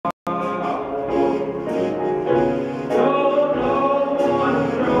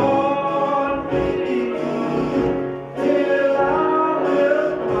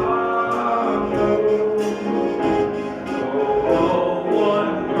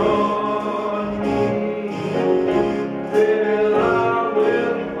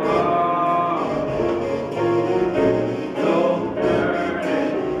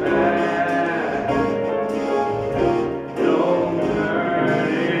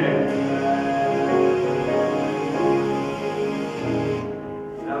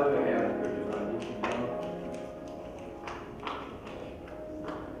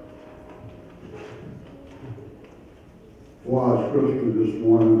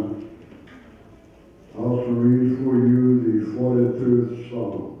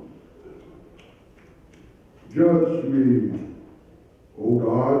Judge me, O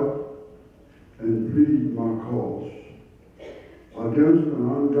God, and plead my cause against an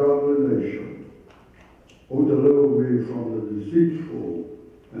ungodly nation. O deliver me from the deceitful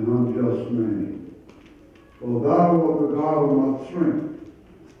and unjust man. For thou art the God of my strength.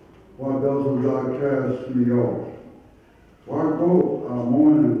 Why doesn't thou cast me off? Why both are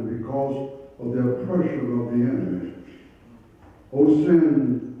mourning because of the oppression of the enemy? O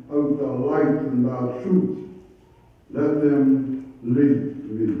send out thy light and thy truth. Let them lead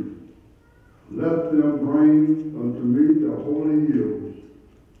me. Let them bring unto me the holy hills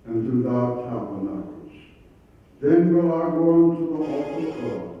and to thy tabernacles. Then will I go unto the altar of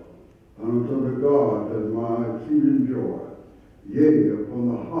God, and unto the God that my exceeding joy. Yea, upon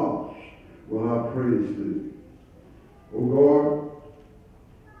the harps will I praise thee. O God,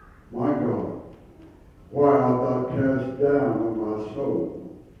 my God, why art thou cast down on my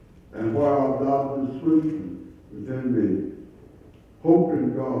soul? And why art thou disquieted within me? Hope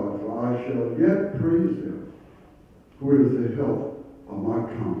in God, for I shall yet praise him, who is the health of my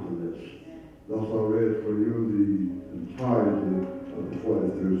countenance. Thus I read for you the entirety of the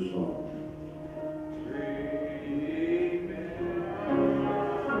 43rd Psalm.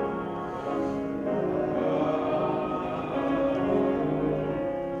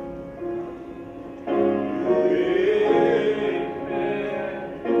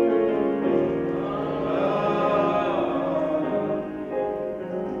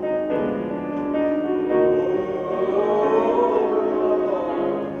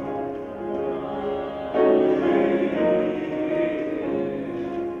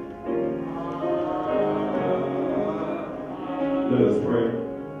 Let us pray.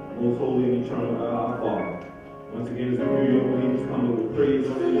 Most holy and eternal God, our Father. Once again, as we hear your believers coming with praise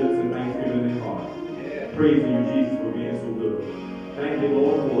on their lips and thanksgiving in their heart. Praising you, Jesus, for being so good. Thank you,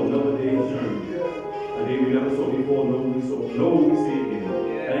 Lord, for another day's journey. A day we never saw before, nor we see again.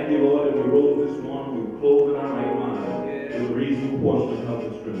 Thank you, Lord, that we rose this morning, we were clothed in our right mind. It was a reasonable portion of health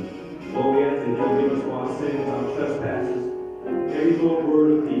and strength. Lord, we ask that you forgive us for our sins, our trespasses, every thought,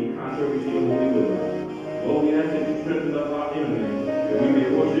 word, or deed, contrary to your holy will. Lord, we ask that you strengthen up our inner man, that we may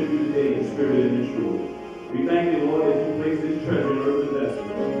worship you today in spirit and in truth. We thank you, Lord, that you place this treasure in earthen vessels,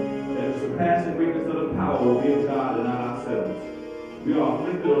 that the surpassing greatness of the power will be of God and not ourselves. We are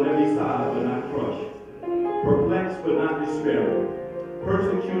afflicted on every side, but not crushed, perplexed, but not despairing,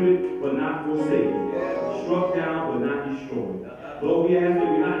 persecuted, but not forsaken, struck down, but not destroyed. Lord, we ask that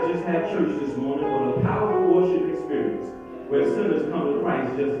we not just have church this morning, but a powerful worship experience, where sinners come to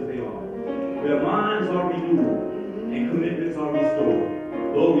Christ just as they are, where minds are renewed and commitments are restored.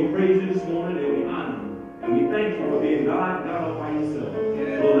 Lord, we praise you this morning and we honor you. And we thank you for being God, God all by yourself.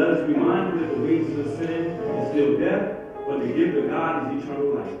 Lord, let us remind you that the wages of sin is still death, but the gift of God is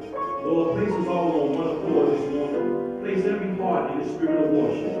eternal life. Lord, place us all on one accord this morning. Place every heart in the spirit of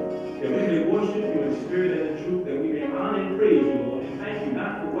worship, that we may worship you in spirit and in truth, that we may honor and praise you, Lord. And thank you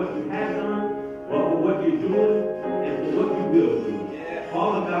not for what you have done, but for what you're doing and for what you will do.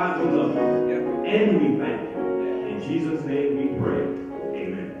 Father God, we love you, and we thank you. In Jesus' name we pray.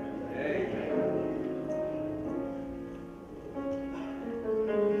 Amen.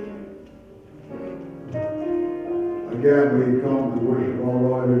 Again, we come to worship our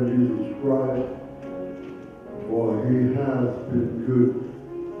Lord and Jesus Christ, for he has been good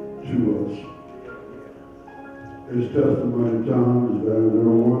to us. His testimony time is there is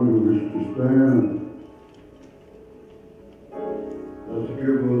everyone who wishes to stand. Let's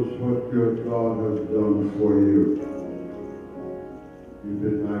give us what good God has done for you. You've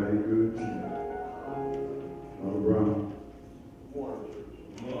been mighty good. Mother Brown. Good morning, church.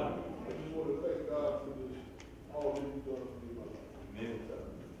 Good morning. I just want to thank God for this, all that he's done for me in my life. Amen.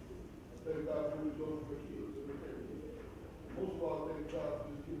 I thank God for his done for kids and everything. Most of all, I thank God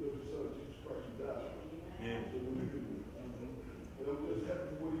for this gift of his son, Jesus Christ, who died for us. Amen. So when we can do it. And I'm just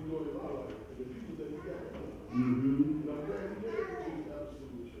happy for what he's doing in my life and the people that he got. And I'm glad he gave it to his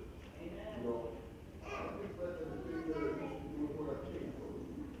absolute church. You know, I think back to the thing that I used to do when I came from.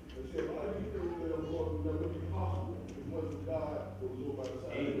 And see, a lot of these things that I'm going to do that would be possible if it wasn't God that was on my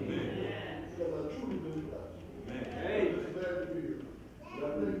side. Amen. Because I truly believe that. Amen. I'm just glad to be here. And I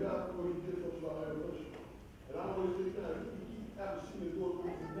thank God for what he did for us for our anniversary. And I always think that if we keep having seen the Lord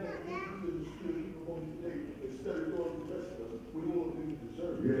with his name, we do in the spirit keep him on this day instead of going to the rest of us. We don't want to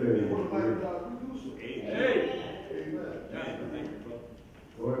deserve it. Yeah. What a mighty God we do so. Amen. Amen. Thank you, brother.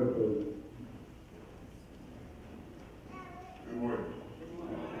 Go ahead, brother. Good morning.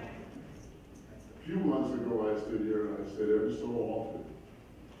 A few months ago, I stood here and I said, every so often,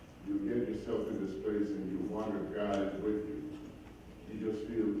 you get yourself in this place and you wonder if God is with you. You just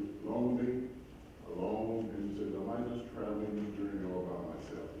feel lonely, alone, and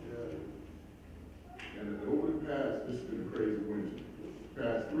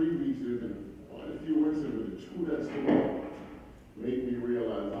 3 weeks, there's been quite a few incidents, but the two that stood out made me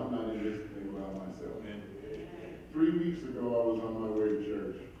realize I'm not in this thing by myself. 3 weeks ago, I was on my way to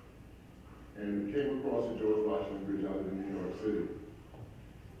church and came across the George Washington Bridge out in New York City.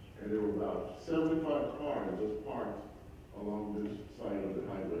 And there were about 75 cars just parked along this side of the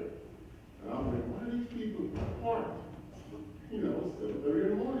highway. And I'm like, why are these people parked? You know, it's 7:30 in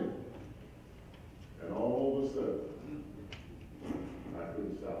the morning. And all of a sudden, I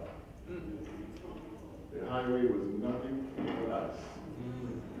couldn't stop. The highway was nothing but ice.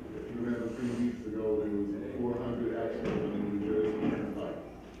 If you remember 3 weeks ago, there was a 400 accident on the New Jersey Turnpike.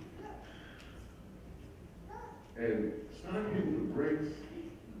 And started hitting the brakes.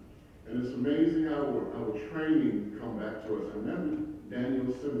 And it's amazing how our training come back to us. I remember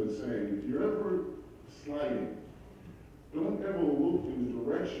Daniel Simmons saying, if you're ever sliding, don't ever look in the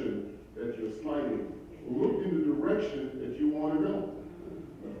direction that you're sliding. Look in the direction that you want to go.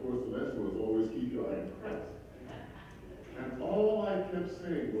 And of course, the lesson was always keep your eye on Christ. And all I kept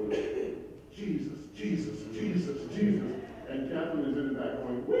saying was, Jesus, Jesus, Jesus, Jesus. And Catherine is in the back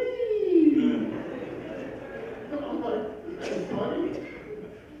going, whee! And I'm like, that's funny.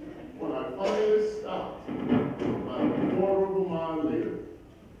 When I finally stopped, about a quarter of a mile later,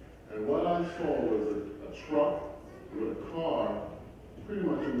 and what I saw was a truck with a car pretty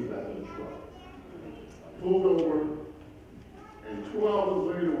much in the back of the truck. I pulled over, and 2 hours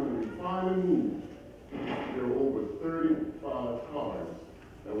later, when we finally moved, there were over 35 cars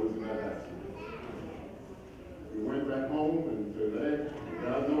that was in that accident. We went back home and said, hey,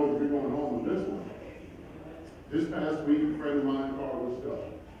 God knows we're going home with this one. This past week, a friend of mine, car was stuck.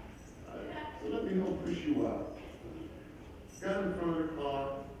 So let me help push you out. Got in front of the car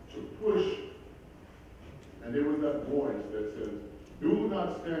to push, and there was that voice that said, do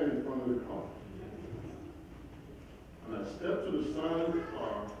not stand in front of the car. And I stepped to the side of the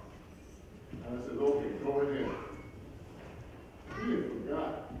car, and I said, okay, go ahead. He had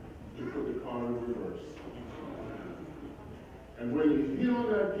forgot to put the car in reverse. And when he hit on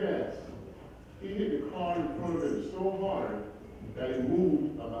that gas, he hit the car in front of him so hard that it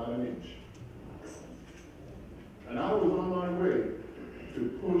moved about an inch. And I was on my way to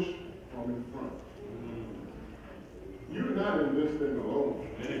push from in front. You're not in this thing alone.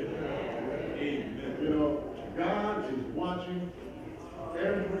 Amen. You know, God is watching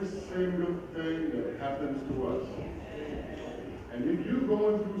every single thing that happens to us. And if you're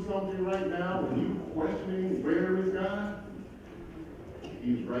going through something right now and you're questioning where is God,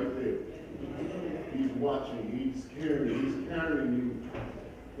 He's right there. He's watching, He's caring, He's carrying you,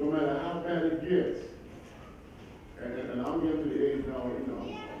 no matter how bad it gets. And I'm getting to the age now, you know,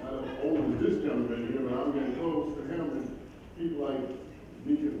 I'm not as old as this gentleman here, but I'm getting close to him. And people like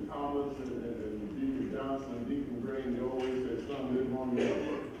Deacon Thomas and Deacon Johnson and Deacon Gray, they always say, son, live on your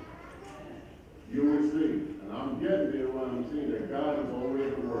work. You will see. And I'm getting there when I'm seeing that God is always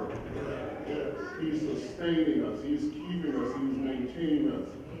at work. He's sustaining us. He's keeping us. He's maintaining us.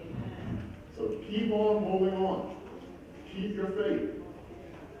 So keep on holding on. Keep your faith.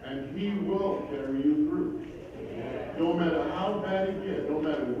 And He will carry you through. No matter how bad it gets, no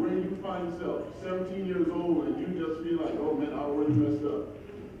matter where you find yourself, 17 years old, and you just feel like, oh man, I already messed up.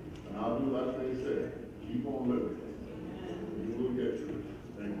 And I'll do like they said, keep on living. You will get through.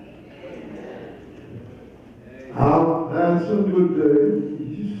 Thank you. I've had some good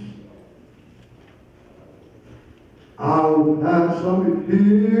days. I've had some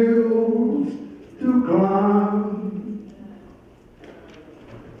hills to climb.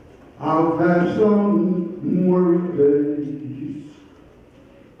 I've had some worried days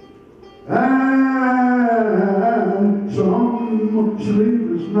and some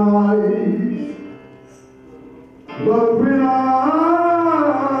sleepless nights. But when I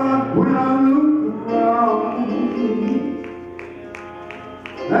look around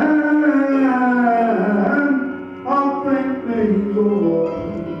and I think things over,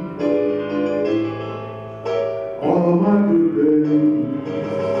 all of my good days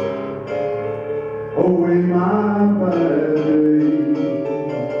away my bad days.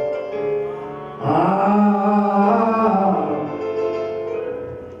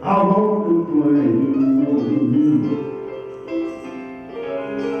 I won't complain.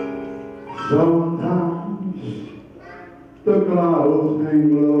 Sometimes the clouds hang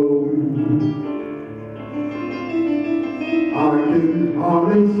low. I can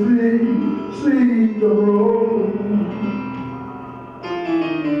hardly see the road.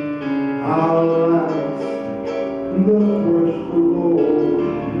 Alas, the first Lord.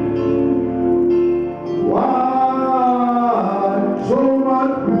 Why so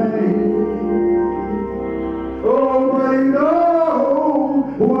much pain? Oh, great,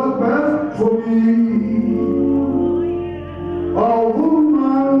 oh, for me. All whom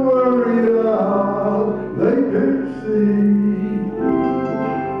I'm worried of, they can't see.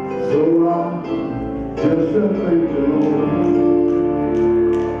 So I just said thank you, Lord.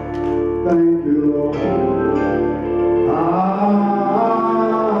 Thank you, Lord.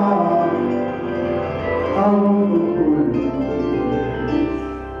 I want to praise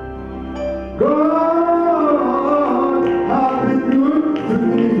God has been good to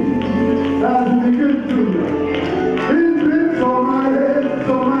me, has been good to me. He's been so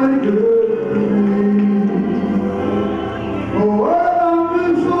mighty good to me. Oh, I've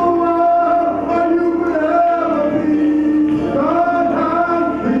been so well when you could ever be. God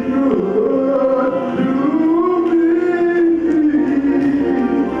has been good to me.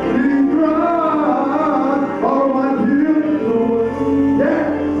 He cried all my tears away. Yeah.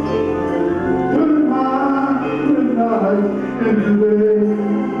 Turn my night into day.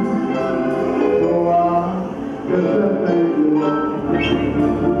 So I just said thank you, Lord.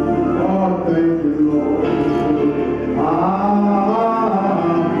 Oh, thank you, Lord. I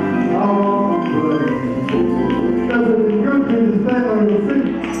want to praise. That's a good thing to stand on your feet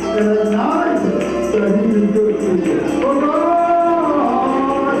and acknowledge that He is good to you. Oh,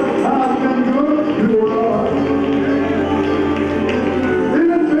 God has been good to us. He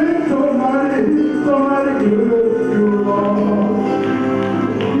has been so mighty good to us.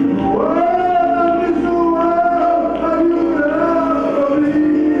 Oh, I've been so well that you could ever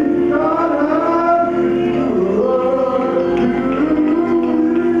be. God has been good to me.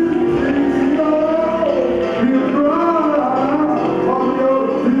 You cried on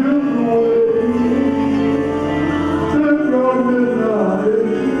your tears away. Took your midnight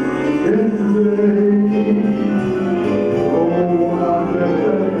into day. Oh, I just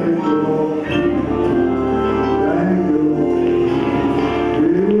said thank you, Lord. Thank you, Lord.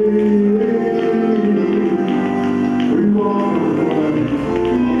 We want to praise.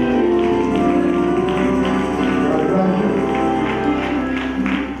 God bless you.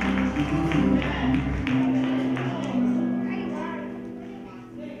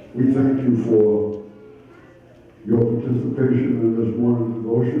 We thank you for your participation in this morning's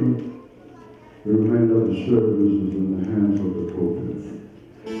devotion. The remainder of the service is in the hands of the pulpit.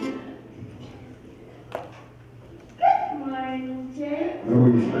 Good morning, Jake. Now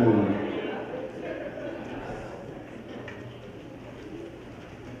we stand.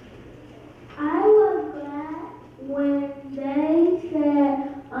 I was glad when they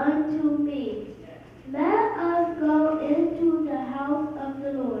said unto me, let us go into the house of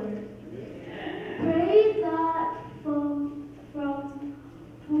the Lord. Praise God from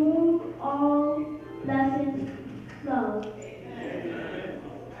whom all blessings flow.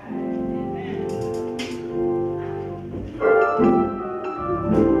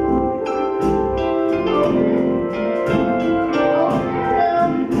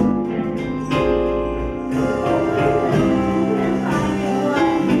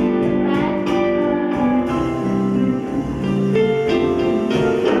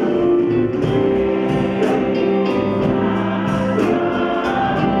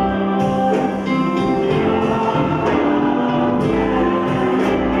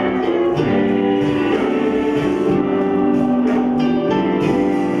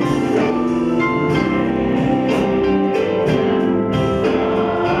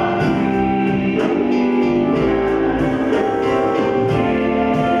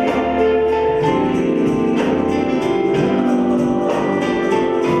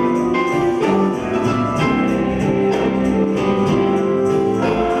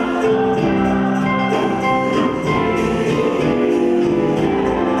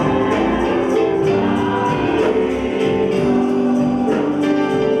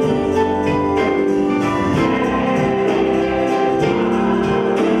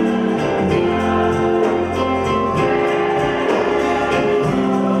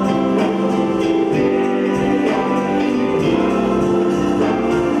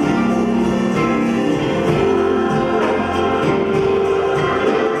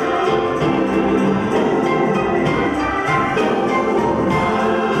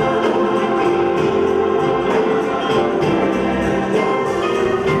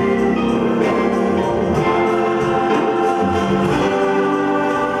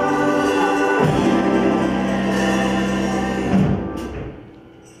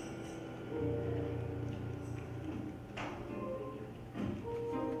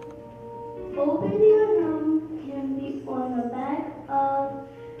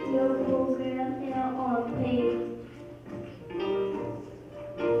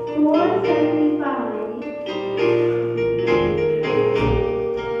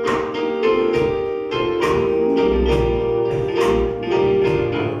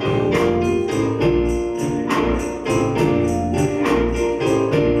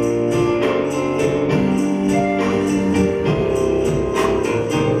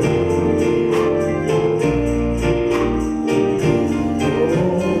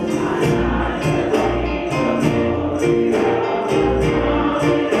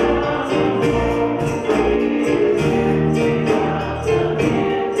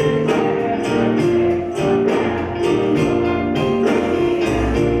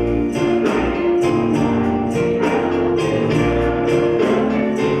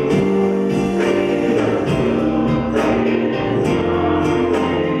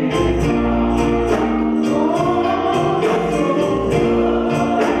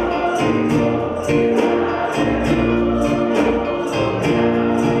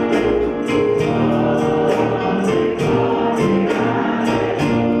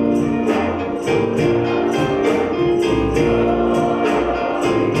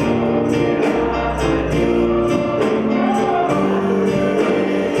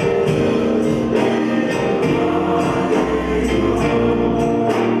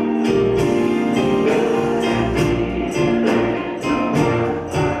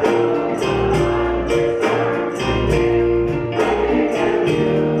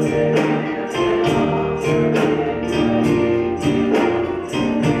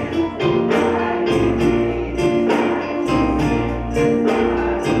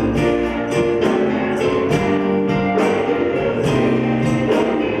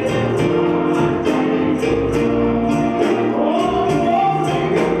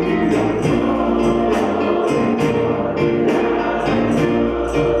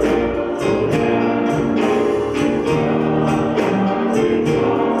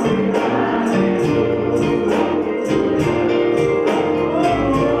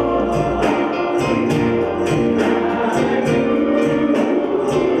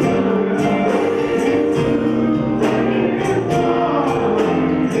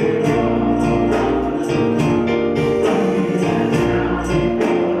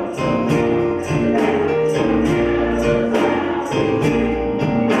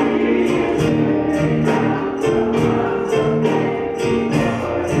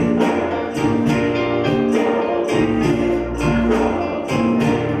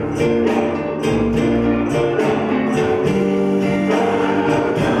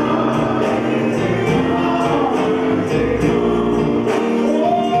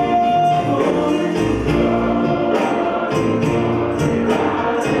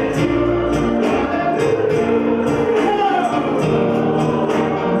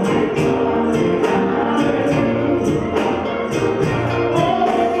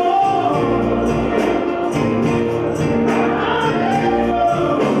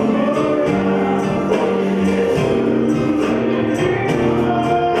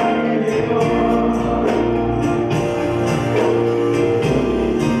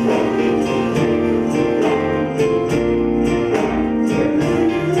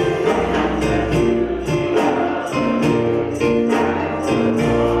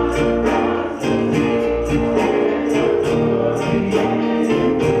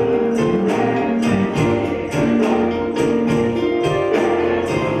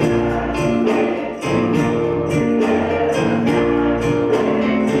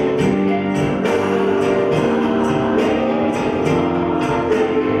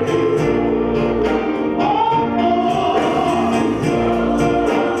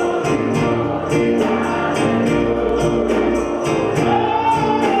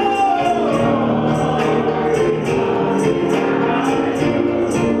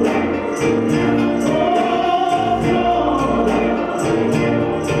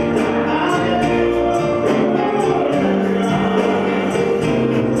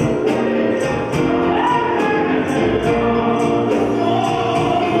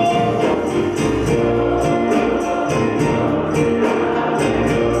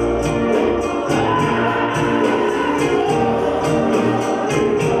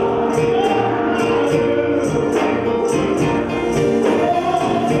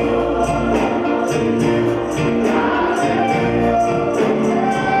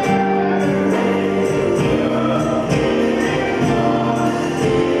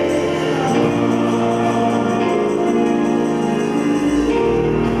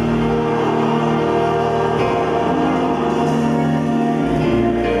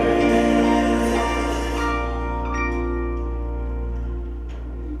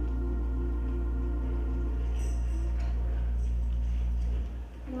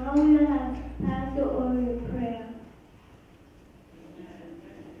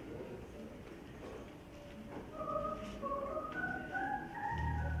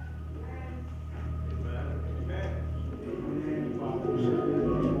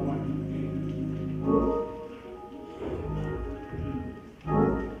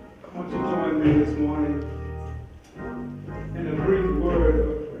 join me this morning in a brief word of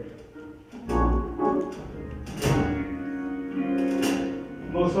prayer.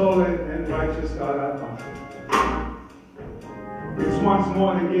 Most holy and righteous God, our Father, it's once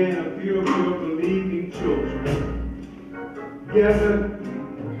more and again a few of your believing children gathered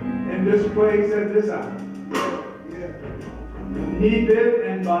in this place at this hour, needed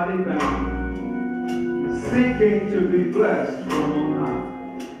and body bound, seeking to be blessed from on high.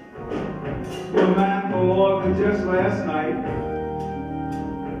 We're mindful, Lord, that just last night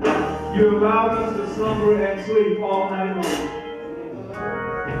you allowed us to slumber and sleep all night long.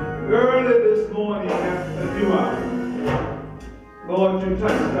 Early this morning, after a few hours, Lord, you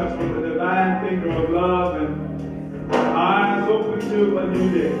touched us with a divine finger of love and eyes open to a new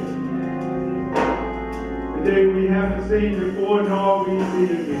day. A day we haven't seen before, nor we see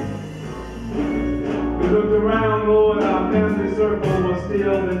again. We looked around, Lord, our family circle was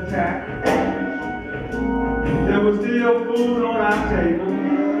still intact. There was still food on our table.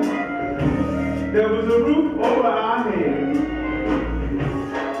 There was a roof over our heads.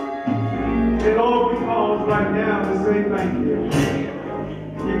 And Lord, we pause right now to say thank you.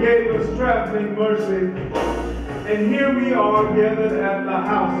 You gave us traveling mercy. And here we are gathered at the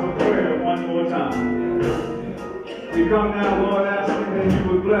house of prayer one more time. We come now, Lord, asking that you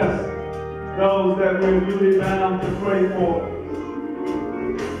would bless those that we're duty bound to pray for.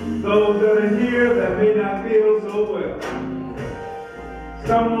 Those that are here that may not feel so well.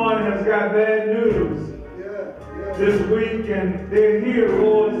 Someone has got bad news this week and they're here,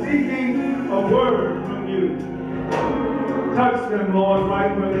 Lord, seeking a word from you. Touch them, Lord,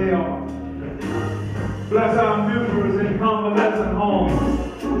 right where they are. Bless our members in convalescent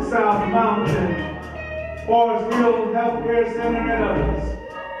homes, South Mountain, Forest Hill Healthcare Center, and others.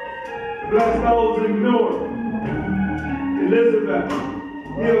 Bless those in Newark, Elizabeth,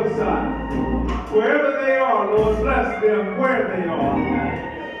 Hillside. Wherever they are, Lord, bless them where they are.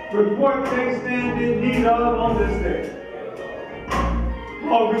 With what they stand in need of on this day.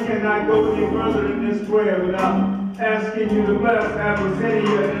 Lord, we cannot go any further in this prayer without asking you to bless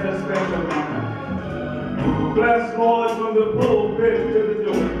Abyssinia in a special manner. Bless, Lord, from the pulpit to the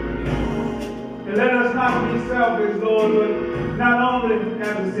door. And let us not be selfish, Lord, but not only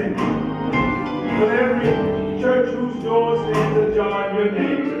Abyssinia, but every church whose door stands ajar in your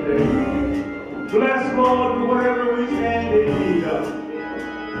name today. Bless, Lord, whatever we stand in need of.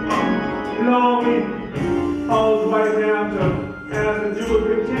 Lord, we pause right now to ask that you would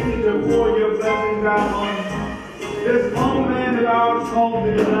continue to pour your blessings out on this homeland of ours called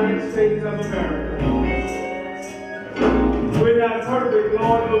the United States of America. We're not perfect,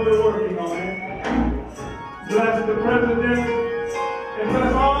 Lord, but we're working on it. Bless the president and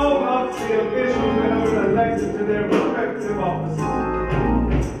bless all of the officials that have been elected to their respective offices.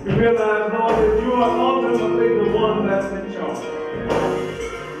 We realize, Lord, that you are ultimately the one that's in charge.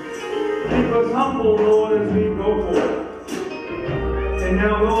 Keep us humble, Lord, as we go forward. And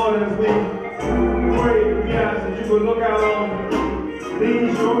now, Lord, as we pray, we ask that you would look out on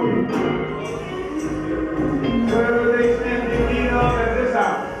these your people. Whatever they stand in need of at this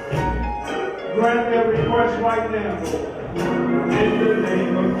hour, grant their request right now, Lord, in the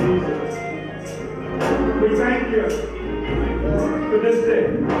name of Jesus. We thank you for this day.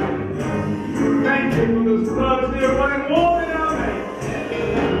 Thank you for the blood still running warm in our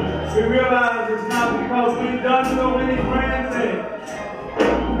veins. We realize it's not because we've done so many grand things,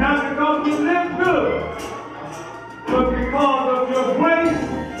 not because we live good, but because of your grace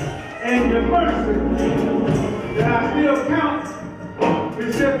and your mercy that I still count. We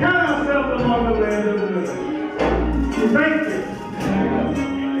still count ourselves among the land of the living. We thank you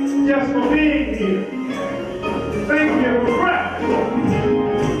just for being here. We thank you for breath.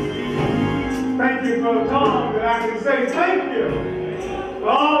 Thank you for a tongue that I can say thank you for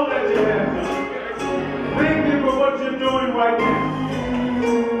all that you have done. Thank you for what you're doing right now.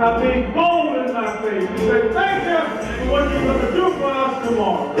 I'm being bold in my faith and say thank you for what you're going to do for us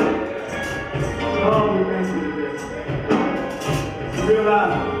tomorrow. Oh, we thank you today.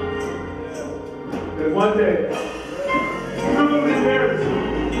 Realize that one day, soon and very soon,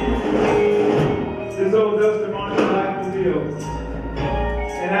 this old Dusty Marshall life will be over.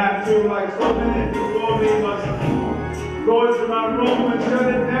 And I too, like so many before me, must go into my room and shut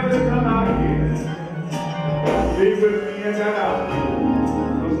it, never to come out again. Be with me in that hour.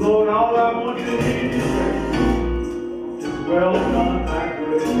 Because Lord, all I want you to hear you say is well done, my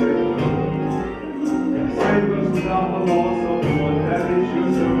good Savior. Save us without the loss of one. That is your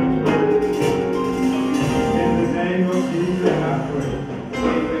servant's word. In the name of Jesus, I pray.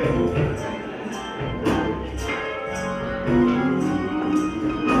 Amen.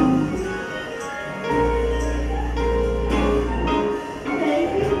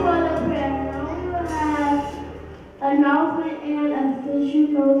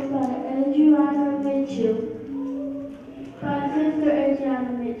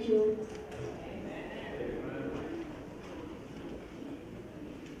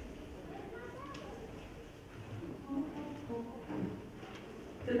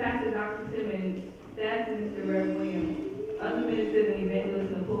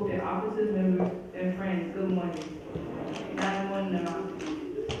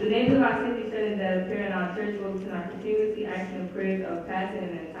 results in our continuously asking of prayers of pastor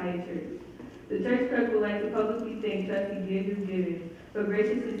and the entire church. The church clerk would like to publicly thank Trustee Deirdre Gibbons for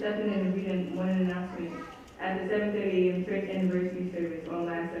graciously stepping in and reading morning announcements at the 7:30 a.m. church anniversary service on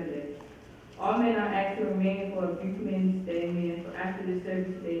last Sunday. All men are asked to remain for a brief minutes standing for after the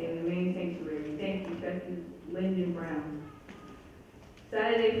service today in the main sanctuary. Thank you, Trustee Lyndon Brown.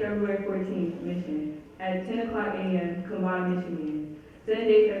 Saturday, February 14th, mission. At 10 o'clock a.m., combined mission meeting.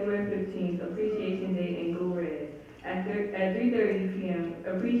 Sunday, February 15th, Appreciation Day and Go Red. At 3:30 p.m.,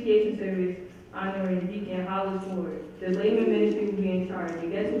 Appreciation Service honoring Deacon Hollis Ford. The layman ministry will be in charge. The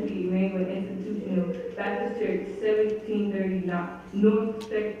guest will be Emmanuel Institutional Baptist Church, 1730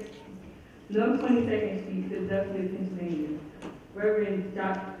 North 22nd Street, Philadelphia, Pennsylvania. Reverend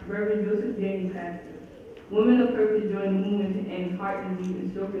Joseph Daniel, pastor. Women of Purpose join the movement to end heart disease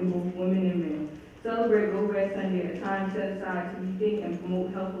and stroke in both women and men. Celebrate Go Red Sunday, a time set aside to rethink and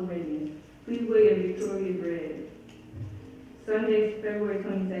promote health awareness. Please wear your Victoria's red. Sunday, February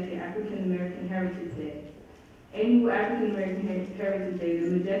 22nd, African American Heritage Day. Annual African American Heritage Day, the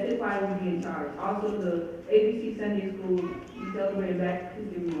Majestic Choir will be in charge. Also, the ABC Sunday School will be celebrating Black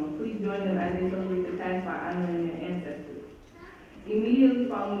History Month. Please join them as they celebrate the past by honoring their ancestors. Immediately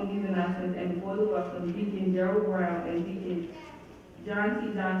following these announcements and before the welcome, Deacon Gerald Brown and Deacon John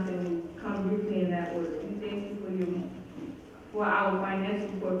C. Johnson will come briefly in that order. We thank you for our financial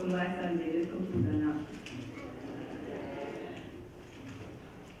report from last Sunday. This concludes the announcement.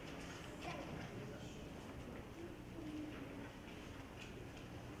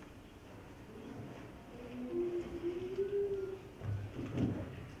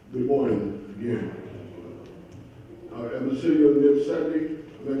 Good morning again. At the city on next Sunday,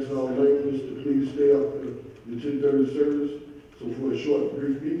 I'm asking all laborers to please stay up for the 10:30 service, so for a short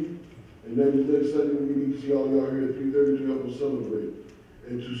brief meeting. And then the next Sunday, we need to see all y'all here at 3:30 to help us celebrate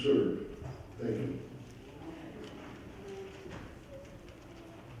and to serve. Thank you.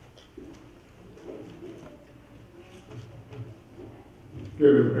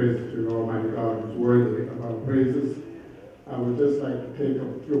 Giving praise to Almighty God who is worthy of our praises. I would just like to take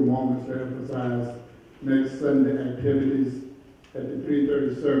a few moments to emphasize next Sunday activities at the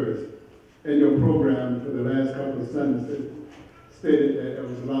 3:30 service. In your program for the last couple of Sundays, it stated that it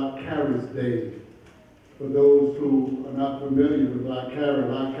was Lock Carey's Day. For those who are not familiar with Lock Carey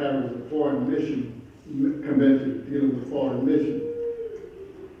is a foreign mission convention dealing with foreign missions.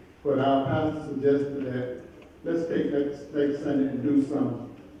 But our pastor suggested that let's take next Sunday and do some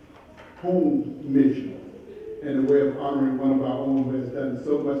home mission in a way of honoring one of our own who has done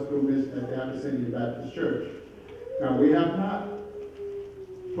so much through mission at the Abyssinian Baptist Church. Now, we have not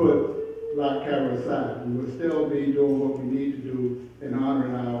put Lock Carey aside. We will still be doing what we need to do in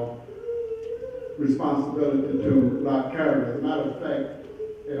honoring our responsibility to Lock Carey. As a matter of fact,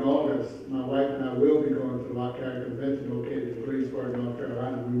 in August, my wife and I will be going to the Lock Carey Convention located in Greensburg, North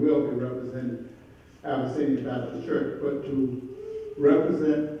Carolina. We will be representing Abyssinian Baptist Church, but to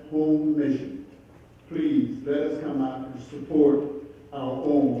represent home mission. Please let us come out and support our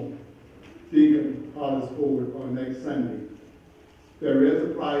own Deacon Hollis Ford on next Sunday. There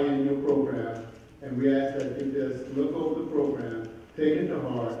is a flyer in your program, and we ask that you just look over the program, take it to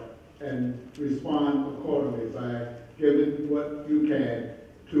heart, and respond accordingly by giving what you can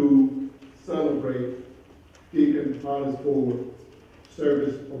to celebrate Deacon Hollis Ford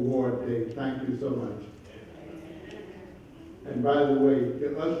Service Award Day. Thank you so much. And by the way,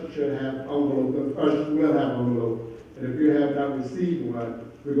 the usher should have envelope. The usher will have envelope. And if you have not received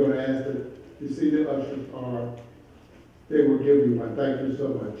one, we're going to ask that you see the ushers or they will give you one. Thank you so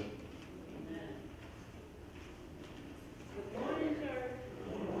much. Good morning, church.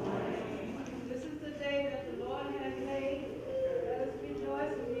 Good morning. This is the day that the Lord has made. Let us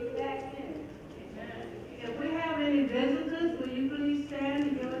rejoice and be glad in it. Amen. If we have any visitors, will you please stand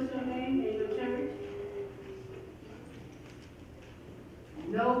and give us your name and your church?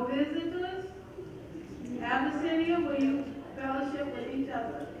 No visitors? Abyssinia, will you fellowship with each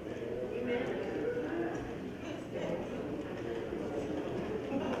other? Amen.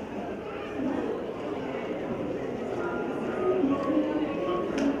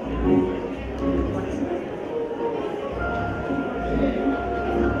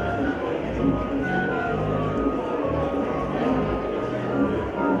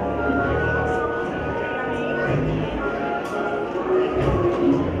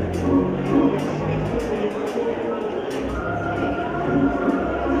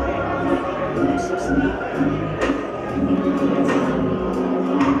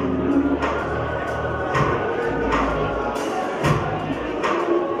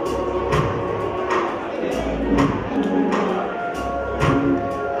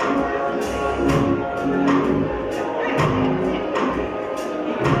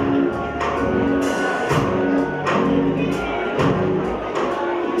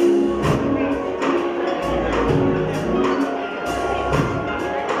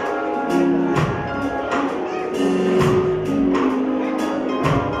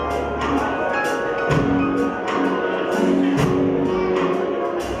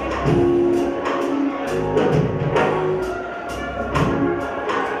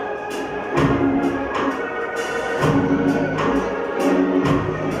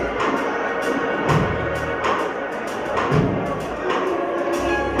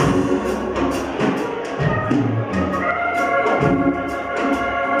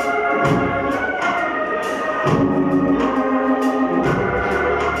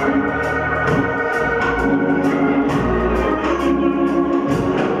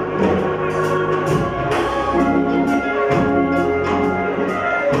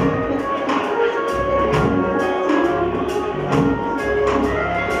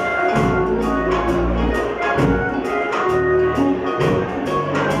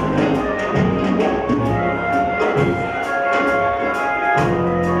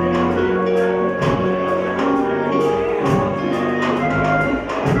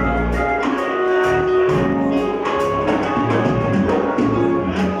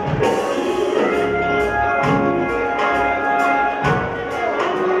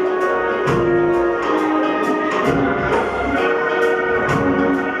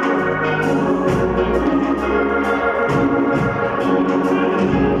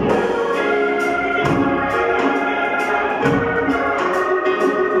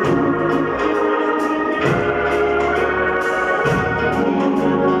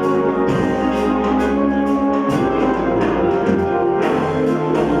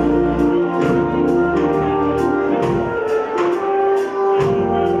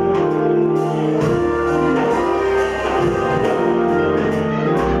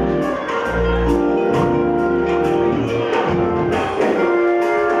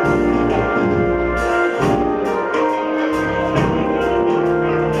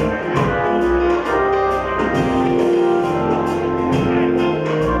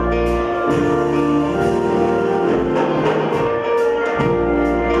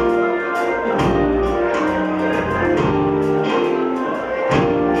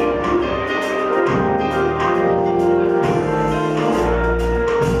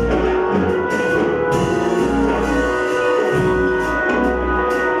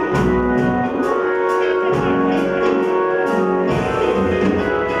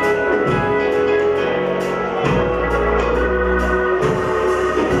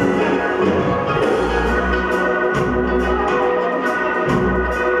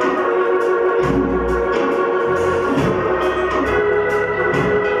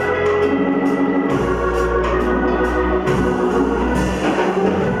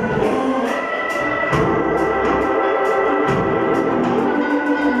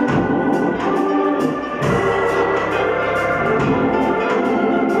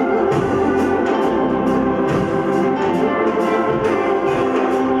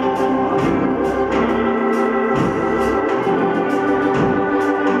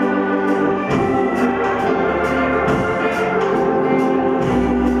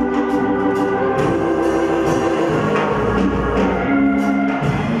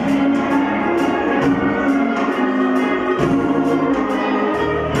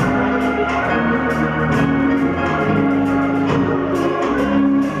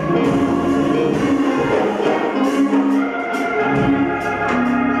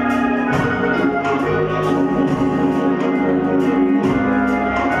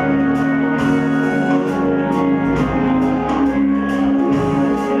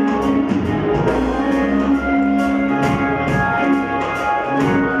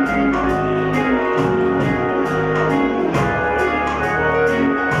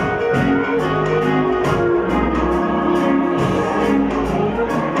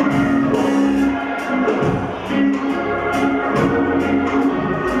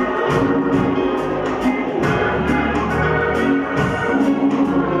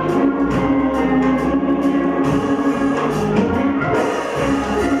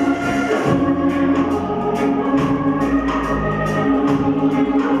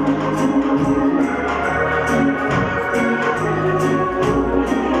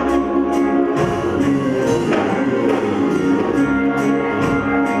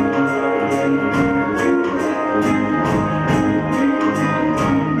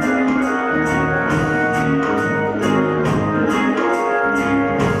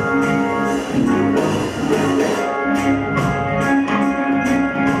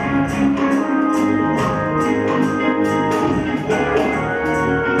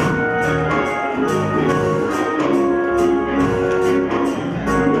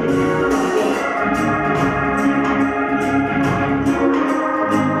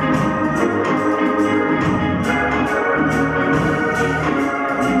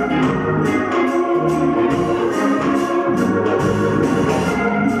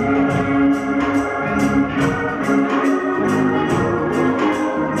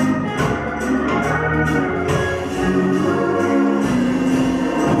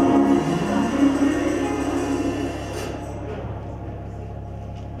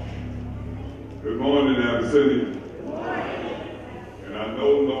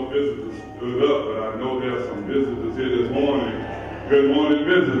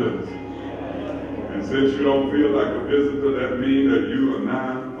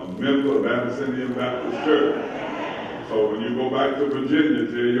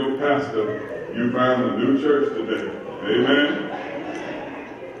 You found a new church today. Amen.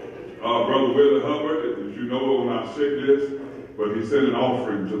 Brother Willie Hubbard, as you know, on our sick list, but he sent an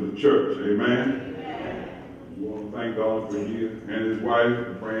offering to the church. Amen. We want to thank God for him and his wife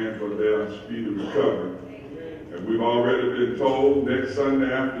and praying for their speedy recovery. And we've already been told next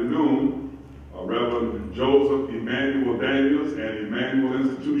Sunday afternoon, Reverend Joseph Emmanuel Daniels and Emmanuel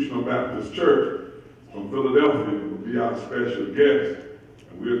Institutional Baptist Church from Philadelphia will be our special guest.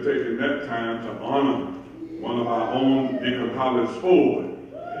 We're taking that time to honor one of our own, Deacon Hollis Ford,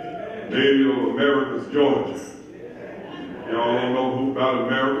 native of Americus, Georgia. Y'all don't know who about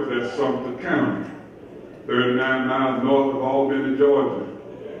America, that's Sumter County. 39 miles north of Albany, Georgia.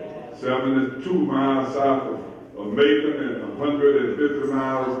 72 miles south of Macon and 150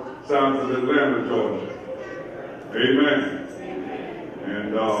 miles south of Atlanta, Georgia. Amen.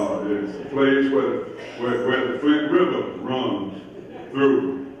 And it's a place where the Flint River runs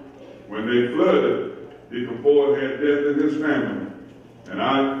through. When they flooded, Deacon Ford had death in his family. And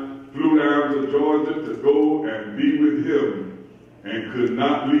I flew down to Georgia to go and be with him and could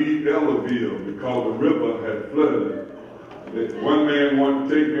not leave Ellerville because the river had flooded. One man wanted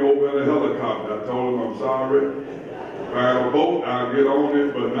to take me over in a helicopter. I told him I'm sorry. If I had a boat, I'll get on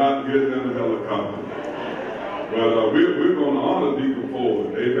it, but not get in a helicopter. But we're going to honor Deacon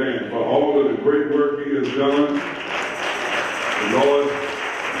Ford, amen, for all of the great work he has done. The Lord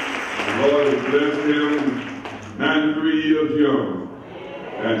has blessed him 93 years young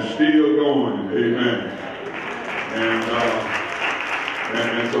and still going, amen.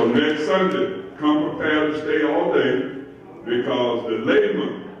 And so next Sunday, come prepared to stay all day because the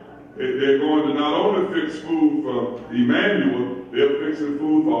laymen, they're going to not only fix food for Emmanuel, they're fixing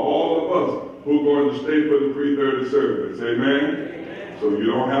food for all of us who are going to stay for the 3:30 service. Amen? So you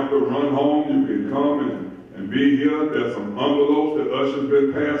don't have to run home. You can come and be here. There's some envelopes that Usher's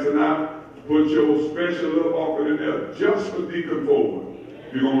been passing out. Put your special little offering in there just for Deacon Ford.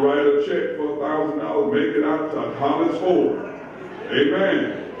 If you're going to write a check for $1,000, make it out to Hollis Ford. Amen.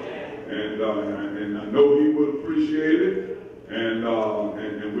 And I know he would appreciate it. And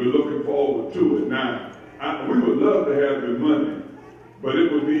we're looking forward to it. Now, we would love to have your money, but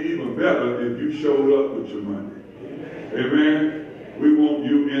it would be even better if you showed up with your money. Amen. We want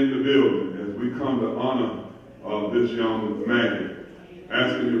you in the building as we come to honor this young man.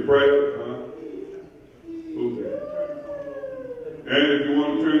 Asking your prayer. Who's that? And if you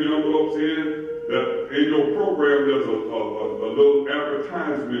want to turn your envelopes in your program there's a little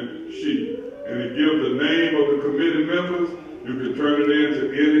advertisement sheet, and it gives the name of the committee members. You can turn it in to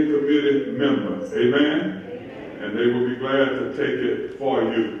any committee member. Amen? And they will be glad to take it for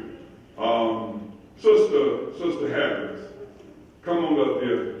you. Sister Harris, come on up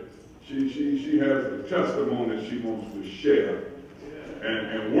here. She has a testimony she wants to share.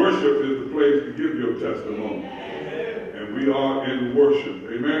 And worship is the place to give your testimony. And we are in worship.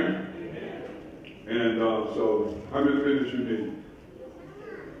 Amen? And so, how many minutes you need?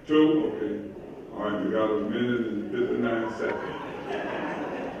 2? Okay. All right, we got a minute and 59 seconds.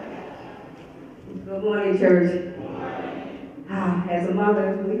 Good morning, church. As a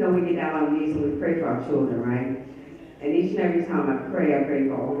mother, we know we get down on our knees and we pray for our children, right? And each and every time I pray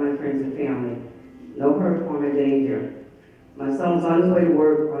for all my friends and family. No hurt, harm, or danger. My son was on his way to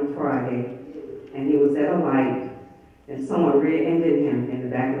work on Friday, and he was at a light, and someone rear-ended him in the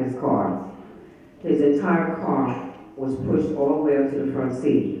back of his car. His entire car was pushed all the way up to the front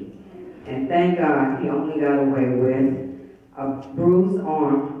seat. And thank God he only got away with a bruised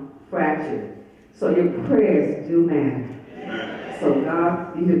arm, fractured. So your prayers do matter. So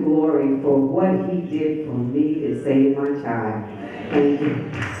God be the glory for what he did for me to save my child. Thank you.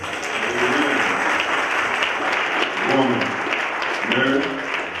 Woman, Mary,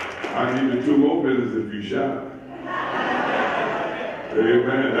 I give you 2 more minutes if you shout.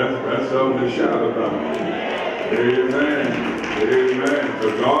 Amen. That's something to shout about. Amen. Amen. To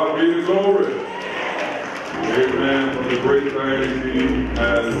God be the glory. Amen. For the great things he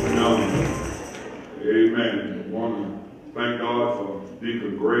has done. Amen. I want to thank God for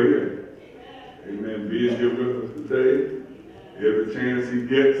Deacon Gray. Amen. Being here with us today. Every chance he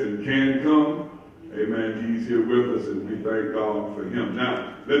gets and can come. Amen. He's here with us, and we thank God for him.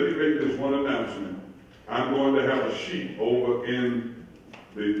 Now, let me make this one announcement. I'm going to have a sheet over in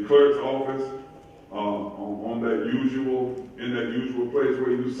the clerk's office in that usual place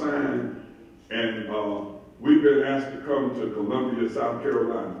where you sign. And we've been asked to come to Columbia, South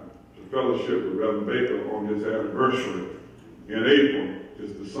Carolina to fellowship with Reverend Baker on his anniversary in April.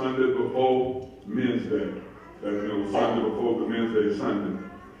 It's the Sunday before Men's Day. That's Sunday before the Men's Day Sunday.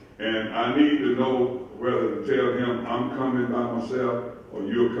 And I need to know whether to tell him I'm coming by myself or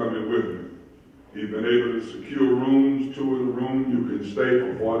you're coming with me. He's been able to secure rooms, 2 in the room. You can stay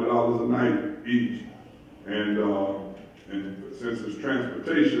for $40 a night each. And since it's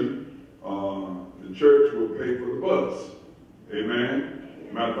transportation, the church will pay for the bus. Amen.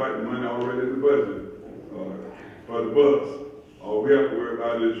 Matter of fact, the money already in the budget for the bus. All we have to worry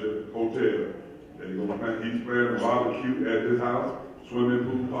about is your hotel. He's planning a barbecue at his house, swimming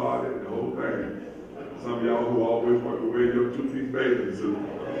pool party, the whole thing. Some of y'all who always want to wear your 2-piece bathing suit.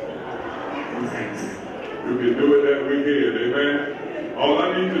 You can do it that weekend, amen? All I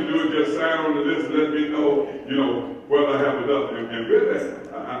need to do is just sign on the list and let me know, whether I have enough. And really,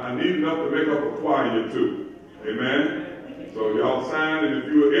 I need enough to make up a choir too. Amen? So y'all sign, and if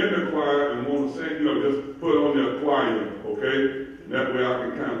you're in the choir and want to sing, just put on your choir, okay? That way I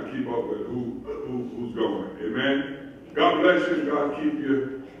can kind of keep up with who's going. Amen? God bless you. God keep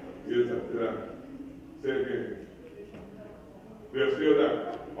you. Did I say it again? They're still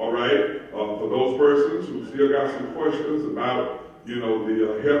there. All right. For those persons who still got some questions about, the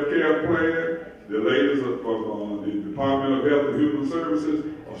health care plan, the ladies from the Department of Health and Human Services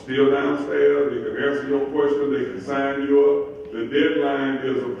are still downstairs. They can answer your question. They can sign you up. The deadline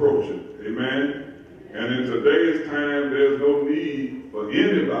is approaching. Amen. And in today's time, there's no need for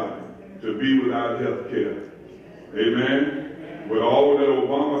anybody to be without health care. Amen. With all that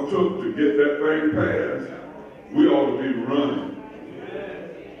Obama took to get that thing passed, we ought to be running.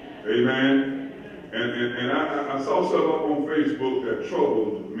 Amen. And I saw something up on Facebook that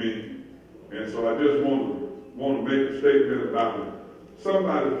troubled me, and so I just want to make a statement about it.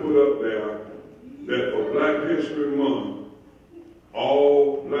 Somebody put up there that for Black History Month,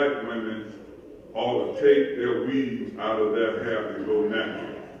 all black women ought to take their weaves out of their hair and go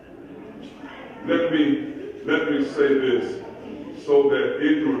natural. Let me say this so that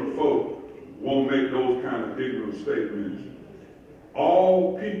ignorant folk won't make those kind of ignorant statements.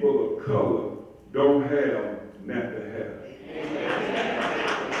 All people of color don't have nappy hair.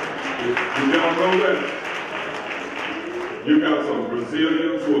 Did y'all know that? You got some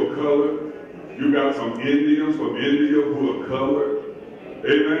Brazilians who are colored. You got some Indians from India who are colored.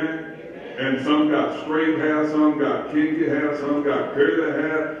 Amen? And some got straight hair, some got kinky hair, some got curly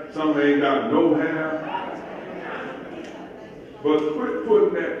hair, some ain't got no hair. But quit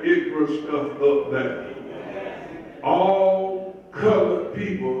putting that ignorant stuff up there. All colored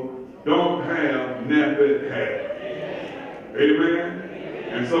people don't have nappy hair. Amen?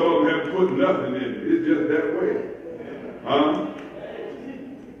 And some of them haven't put nothing in it. It's just that way.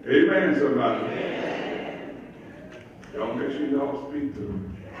 Amen, somebody. Y'all make sure y'all speak to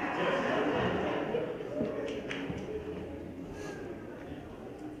them.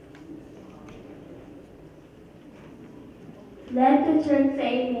 Let the church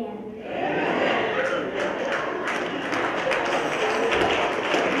say amen.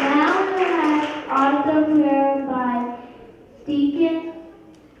 Now we have altar prayer by Deacon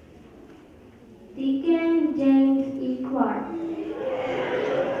James E. Clark.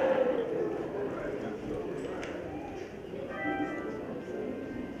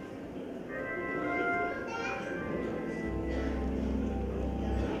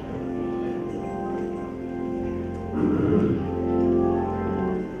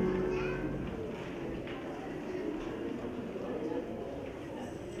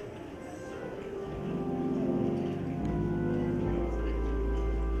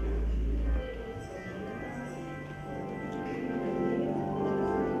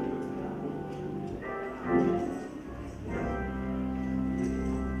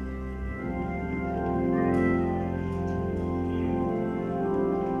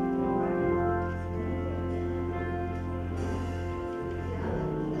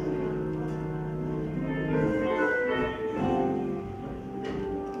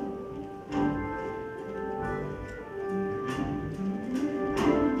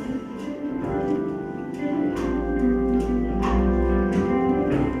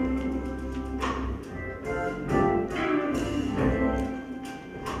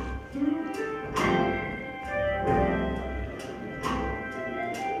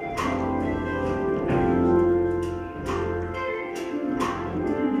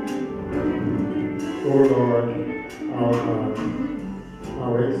 O Lord, our God,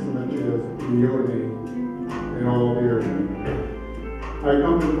 how excellent is your name in all the earth. I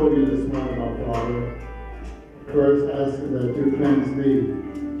come before you this morning, our Father, first asking that you cleanse me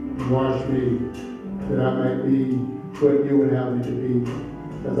and wash me, that I might be what you would have me to be,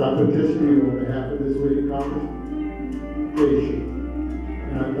 as I petition you on behalf of this weekly congregation.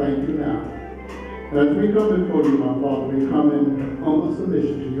 And I thank you now. And as we come before you, my Father, we come in humble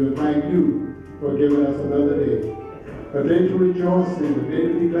submission to you and thank you for giving us another day. A day to rejoice in, a day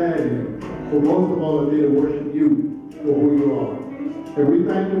to be glad in, but most of all, a day to worship you for who you are. And we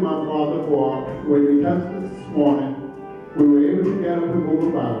thank you, my Father, for when you touched us this morning, we were able to get up and move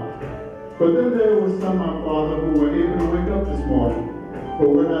about. But then there was some, my Father, who were able to wake up this morning, but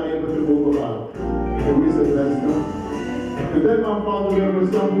were not able to move about. And we said, bless them. And then, my Father, there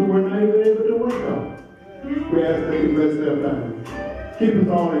were some who were not even able to wake up. We ask that you bless their families. Keep us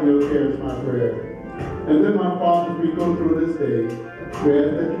all in your care is my prayer. And then, my Father, as we go through this day, we ask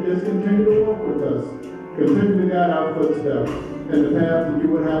that you just continue to walk with us, continue to guide our footsteps in the path that you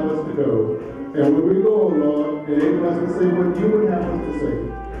would have us to go. And when we go, Lord, enable us to say what you would have us to say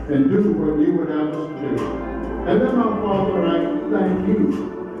and do what you would have us to do. And then, my Father, I thank you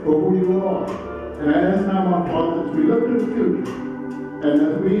for who you are. And I ask now, my Father, as we look to the future and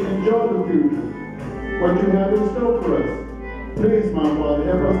as we enjoy the future, what you have in store for us, please, my Father,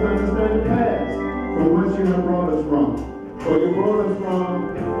 help us to understand the past from whence you have brought us from. For you brought us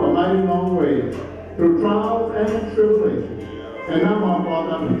from a mighty long way, through trials and tribulations. And now, my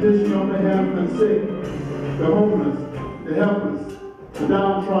Father, I petition on behalf of the sick, the homeless, the helpless, the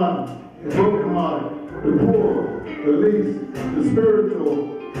downtrodden, the brokenhearted, the poor, the least, the spiritual,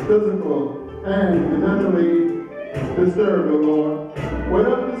 physical, and the mentally disturbed, O Lord.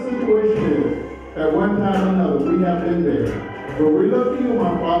 Whatever the situation is, at one time or another, we have been there. But we look to you,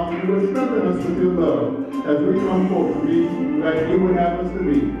 my Father, you will strengthen us with your love as we come forth to be like you would have us to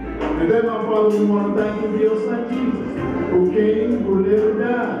be. And then, my Father, we want to thank you for your Son, Jesus, who came, who lived and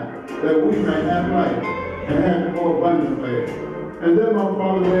died, that we might have life and have it more abundantly. And then, my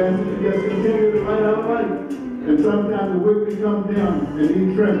Father, we ask you to just continue to light our light. And sometimes the wick becomes dim and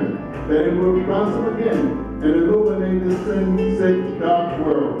need trimming, that it will blossom again and illuminate this sin-sick, dark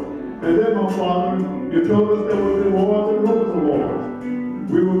world. And then, my Father, you told us there will be wars and rumors of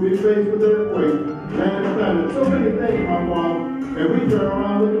wars. We will be faced with earthquakes, land famine, so many things, my Father, and we turn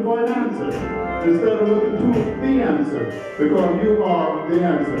around looking for an answer instead of looking to the answer, because you are the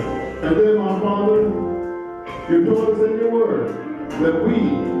answer. And then, my Father, you told us in your word that we,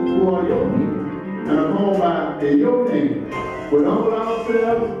 who are your people, and are called by your name, would humble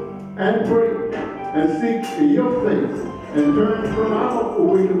ourselves and pray and seek your face and turn from our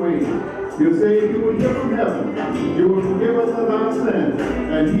wicked ways. You say if you will hear from heaven, you will forgive us of our sins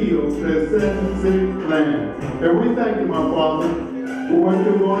and heal the sin-sick land. And we thank you, my Father, for what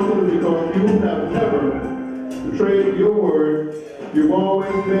you're going to do, because you have never betrayed your word. You've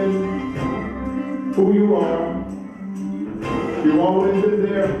always been who you are. You've always been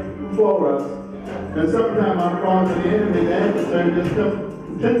there for us. And sometimes, my Father, the enemy, the adversary, just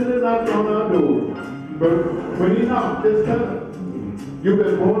continually knocks on our door. But when he knocks, just tell him, you've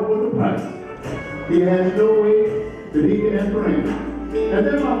been bought with a price. He has no way that he can enter in. And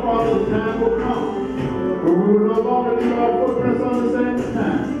then, my Father, the time will come when we will no longer leave our footprints on the same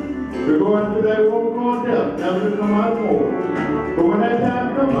time. We're going through that what we call death, never to come out more. But when that time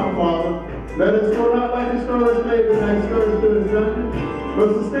comes, my Father, let us go not like discouraged slaves and discouraged to his dungeon, but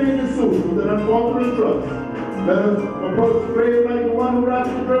sustain the soul with an unfaltering trust. Let us approach the grave like the one who wraps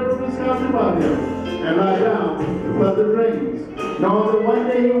the dirt from the scalp about him, and lie down to pleasant dreams. Knowing that one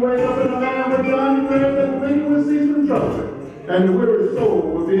day he'll wake up in the land where John declared that the wicked will cease from trouble, and the weary soul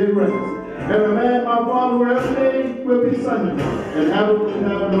will be at rest. And the man, my Father, where every day will be Sunday, and heaven will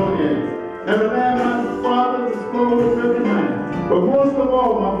have no end. And the land, my Father, is full with every man. But most of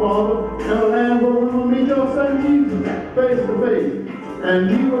all, my Father, in a land where we will meet your Son Jesus face to face, and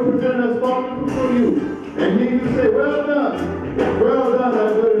he will present us faultless before you. And he will say, well done, thy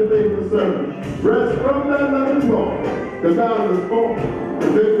good and faithful servant. Rest from thy loving Lord. The battle is fought, the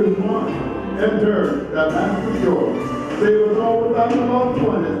victory is won. Enter thy master's joy. Save us all without the lost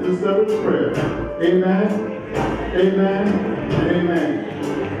one is the servant's prayer. Amen, amen, and amen.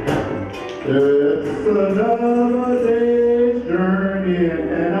 It's another day's journey,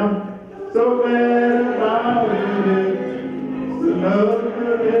 and I'm so glad about it. It's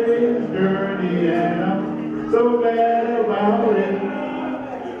another day's journey, and I'm so glad about it.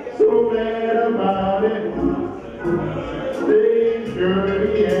 So glad about it. Day's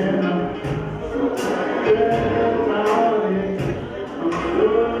journey, and I'm so glad about it.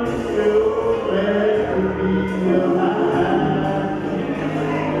 I'm so glad to be alive.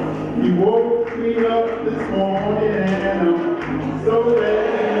 He woke me up this morning, and I'm so glad.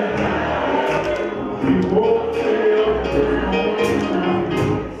 He woke me up this morning, and I'm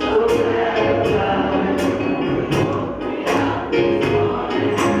so glad about it.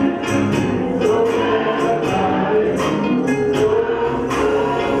 So glad about it.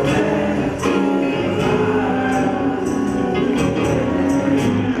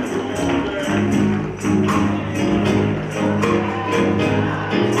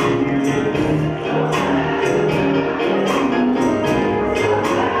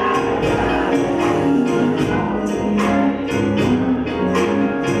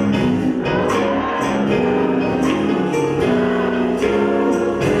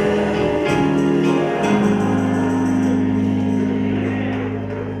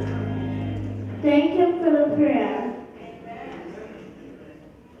 Thank him for the prayer.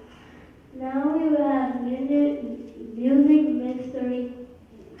 Now we will have music mystery,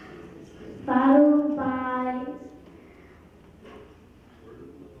 followed by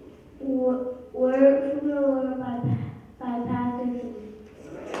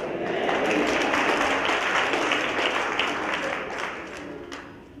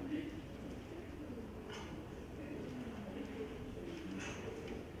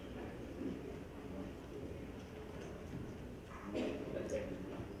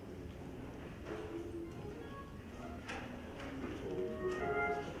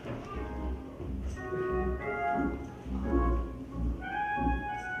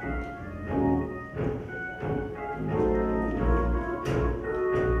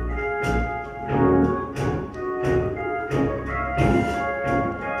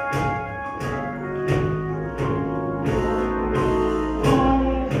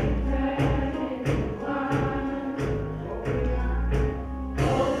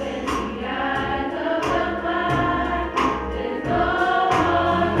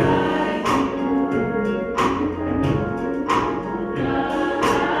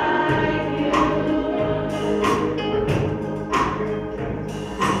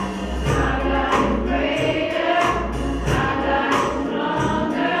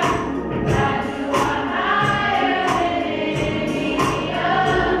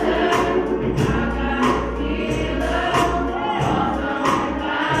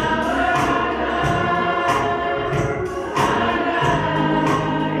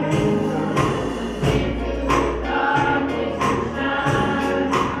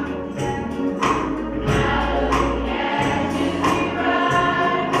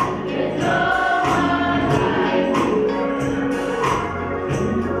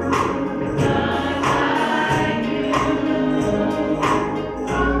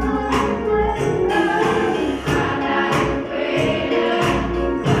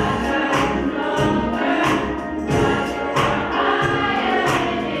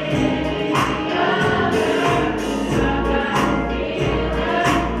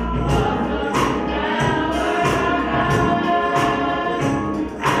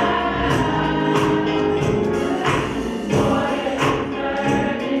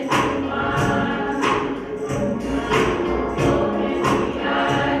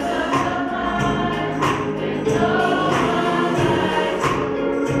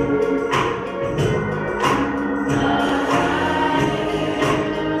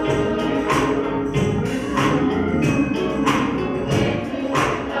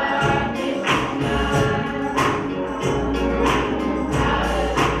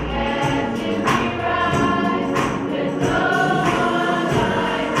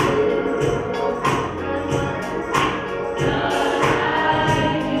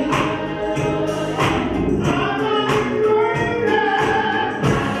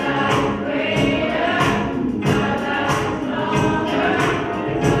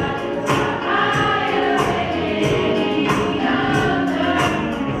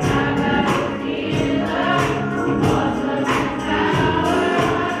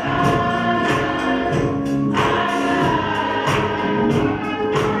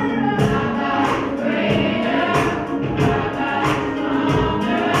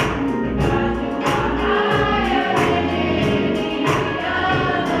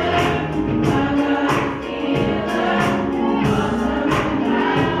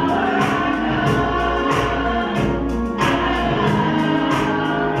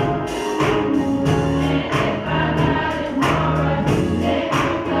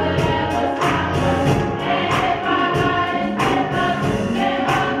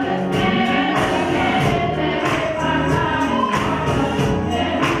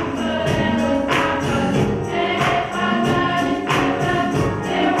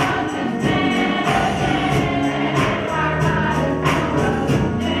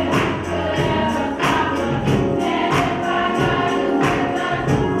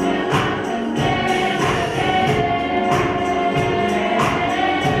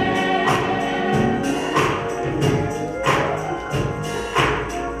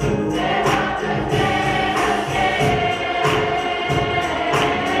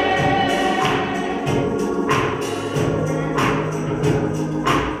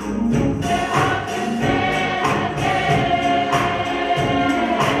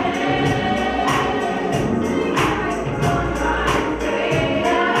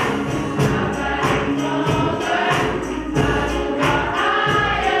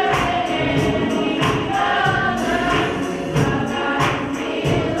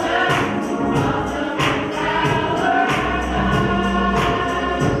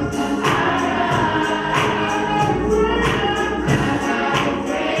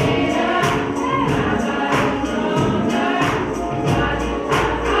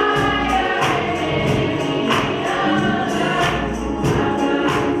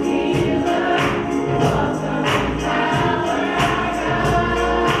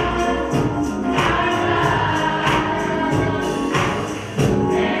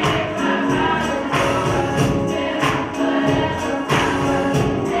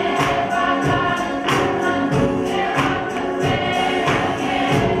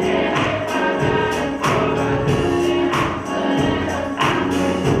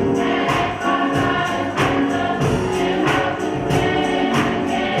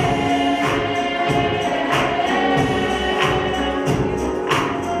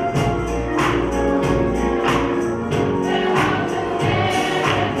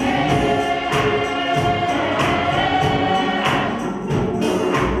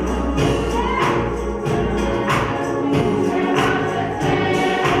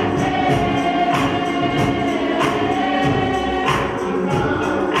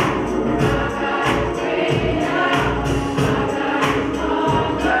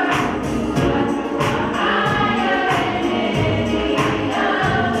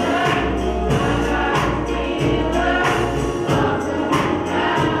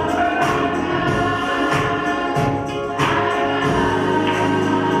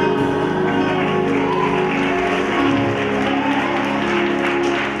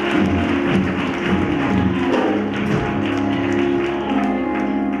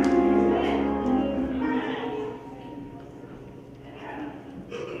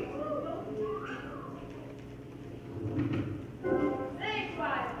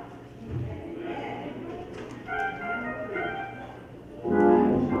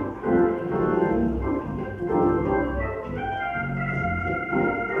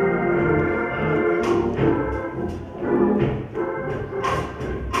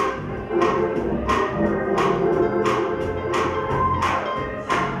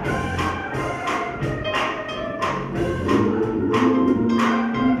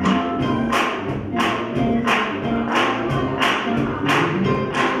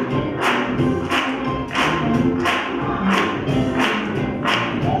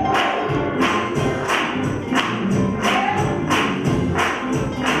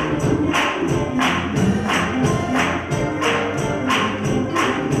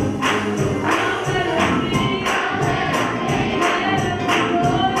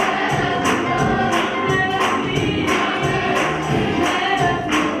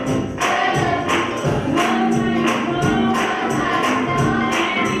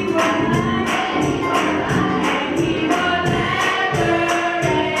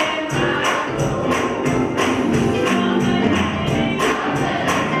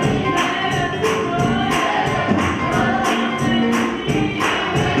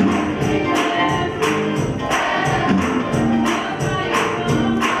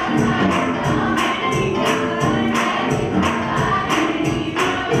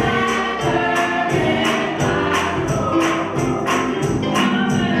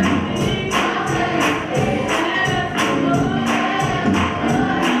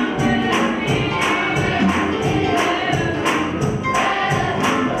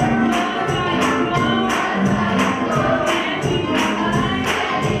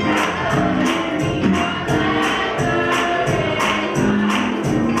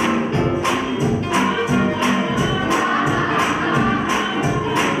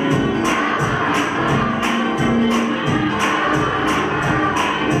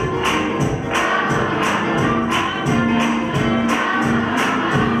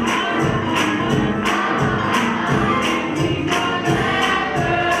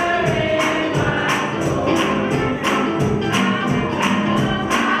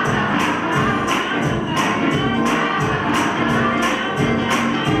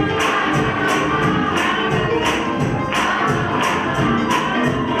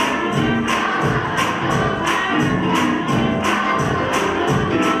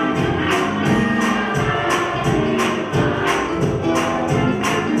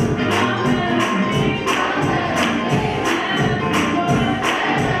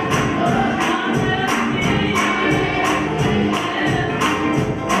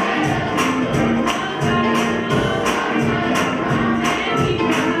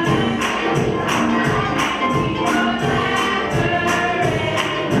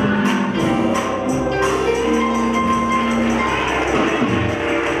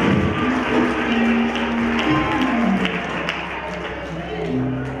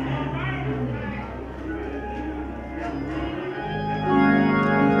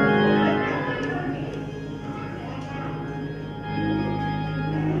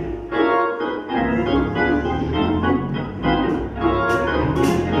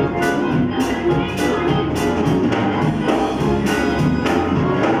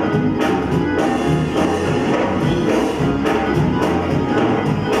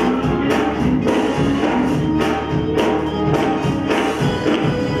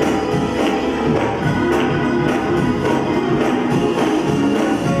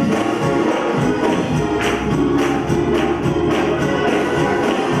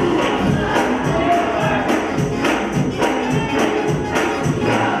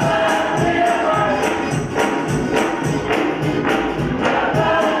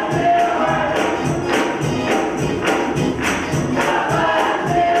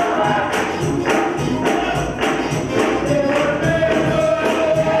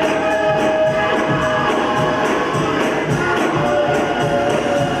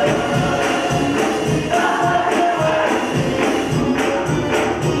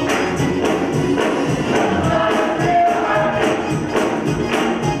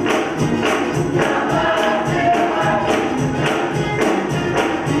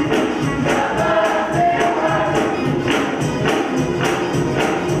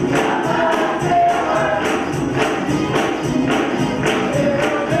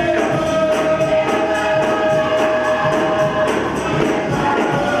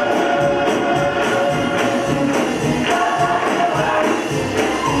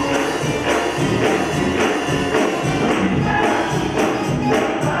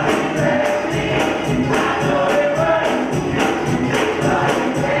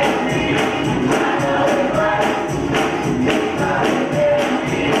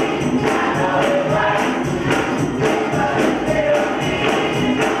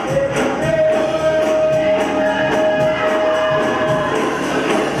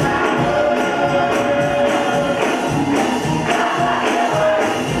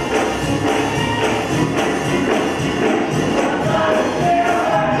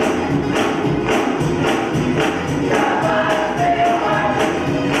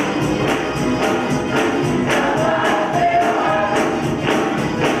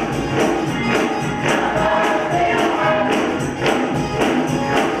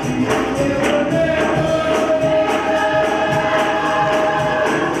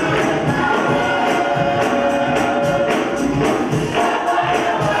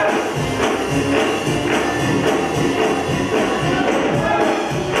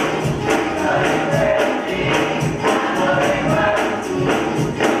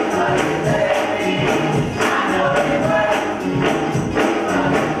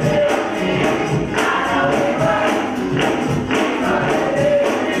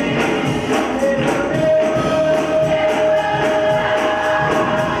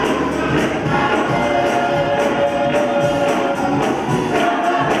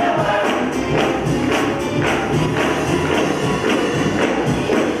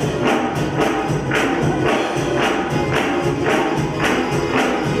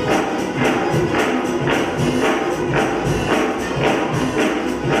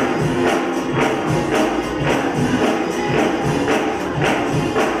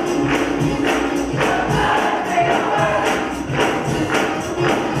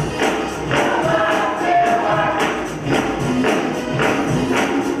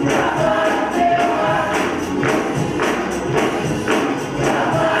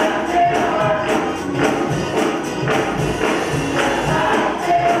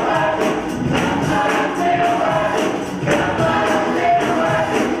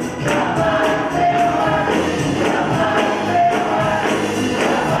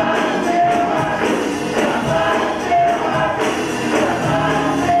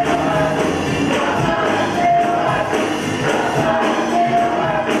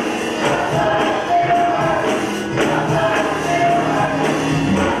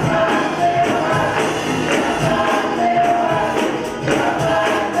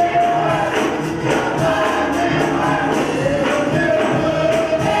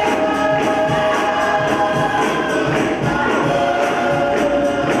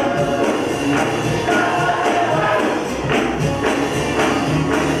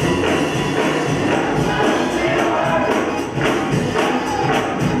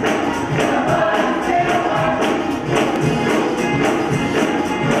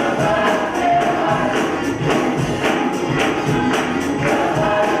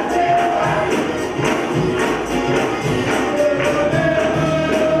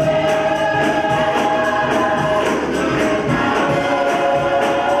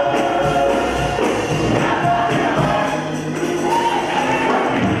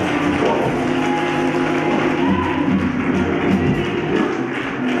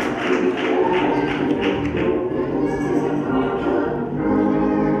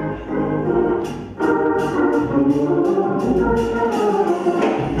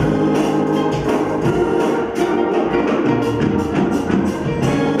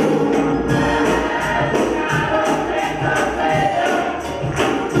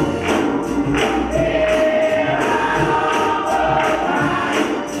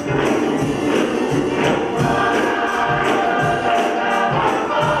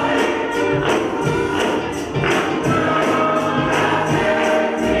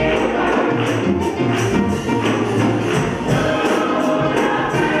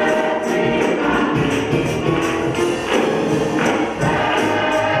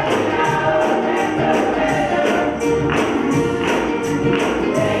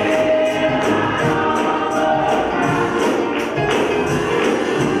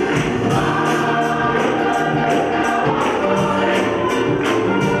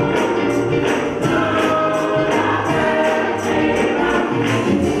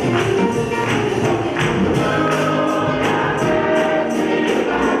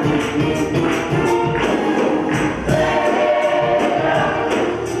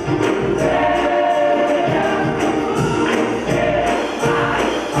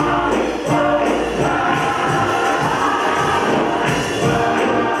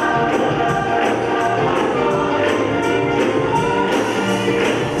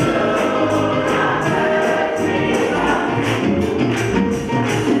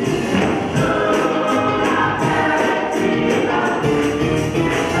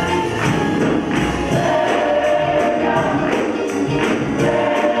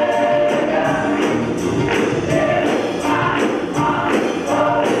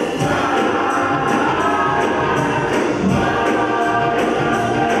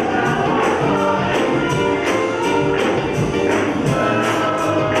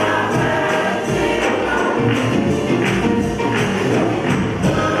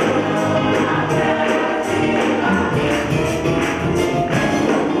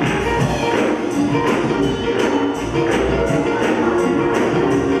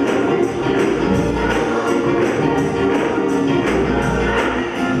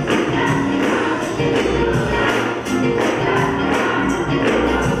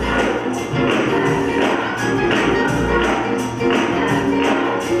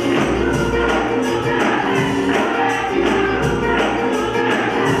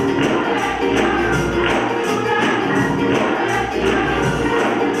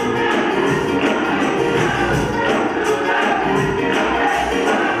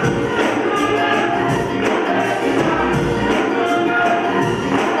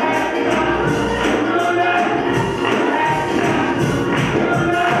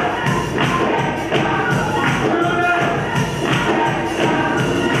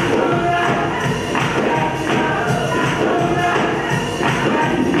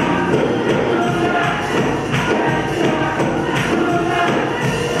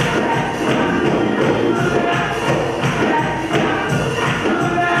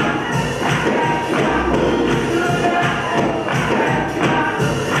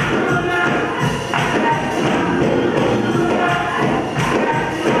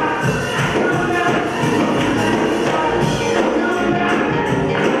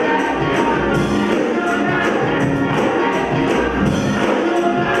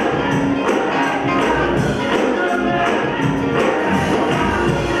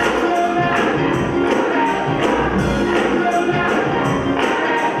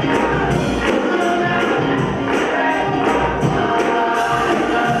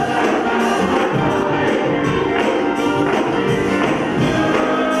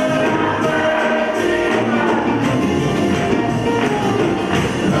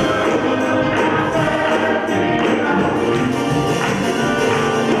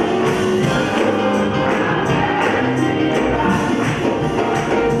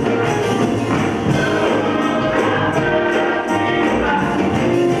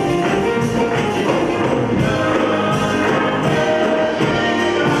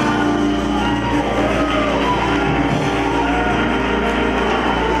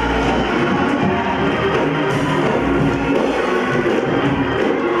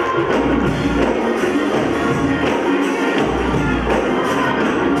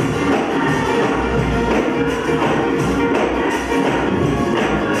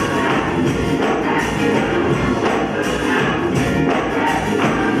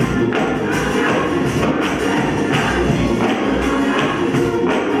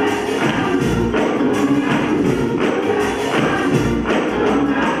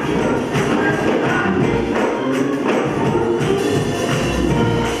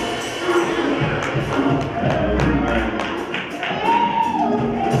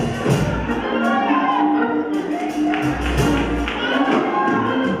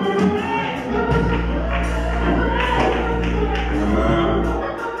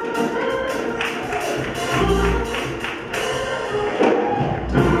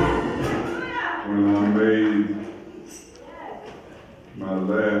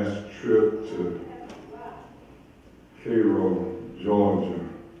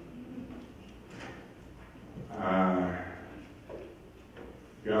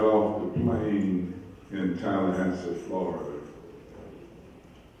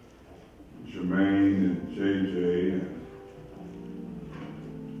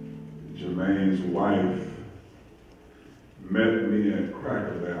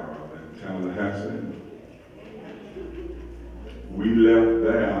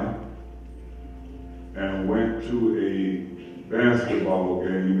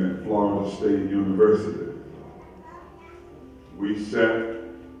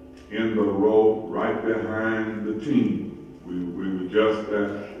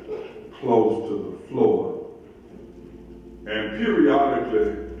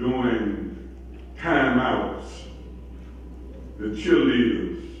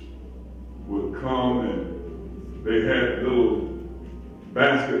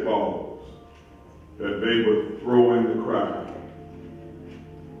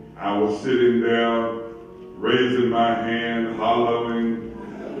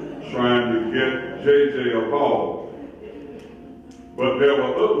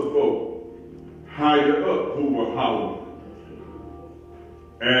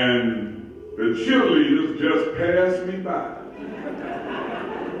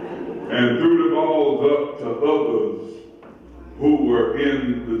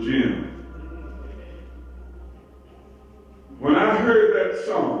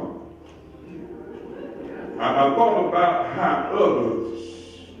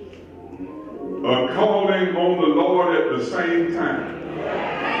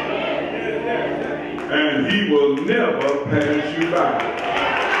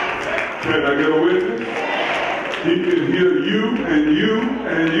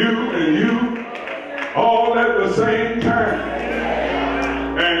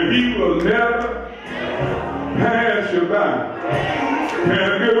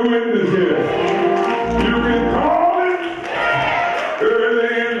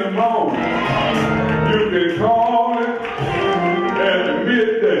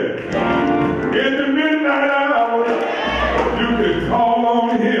In the midnight hour, you can call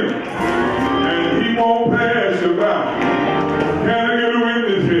on him. And he won't pass you by. Can I get a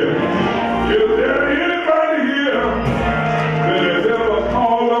witness here? Is there anybody here that has ever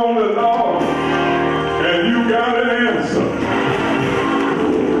called on the Lord and you got an answer?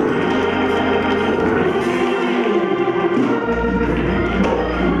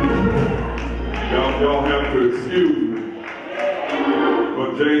 Y'all have to excuse me, but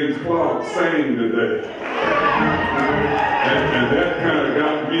James Clark sang today, and that kind of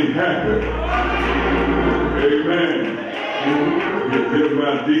got me happy. Amen. Here's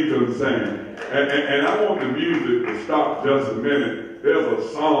my deacon saying, and I want the music to stop just a minute. There's a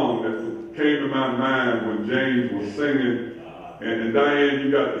song that came to my mind when James was singing, and Diane,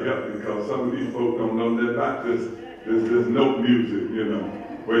 you got to help me because some of these folks don't know that about this note music, you know,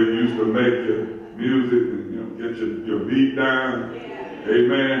 where you used to make your music and, you know, get your beat down.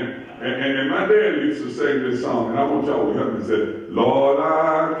 Amen. And my dad used to sing this song, and I want y'all to help me say, Lord,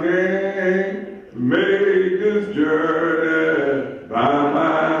 I can't make this journey by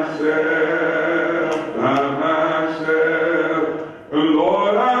myself,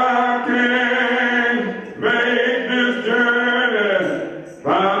 Lord, I can't make this journey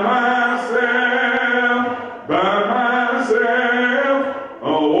by myself,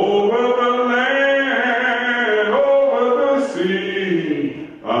 over the land, over the sea.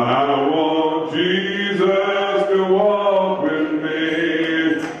 I want Jesus to walk with me.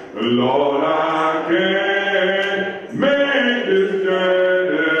 Lord, I can't make this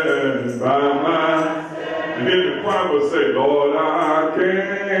journey by myself. And then the choir will say, Lord, I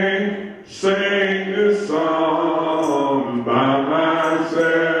can't sing this song by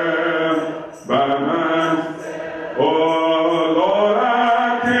myself, Oh, Lord, I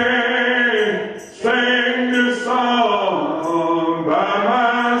can't sing this song by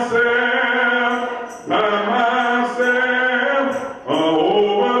myself,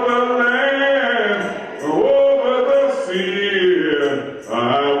 over the land, over the sea. I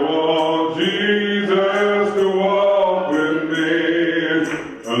want Jesus to walk with me.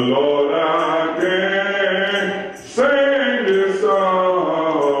 Lord, I can't sing this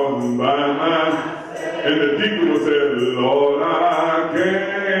song by myself. And the deacon will say, Lord, I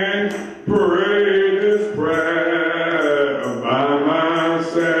can't pray this prayer by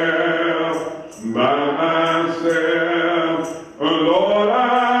myself, Lord, I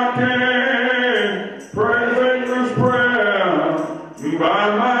can't pray this prayer by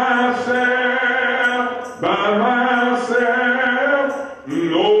myself,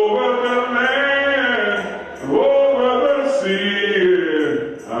 over the land, over the sea.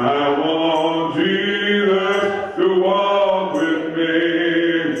 I want Jesus to walk with me.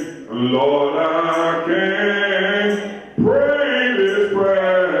 Lord, I can't pray this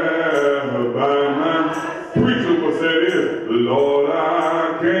prayer by myself. Preacher will say this, Lord, I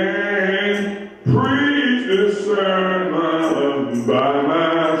can't preach this sermon by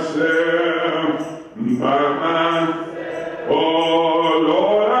myself, Oh,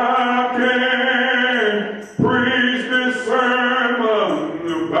 Lord, I can't preach this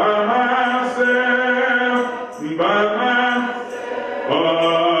sermon by myself,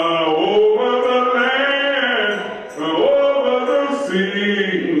 over the land, over the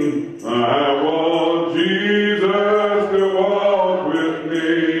sea. I want Jesus to walk with me.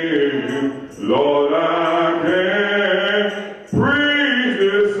 Lord, I can't preach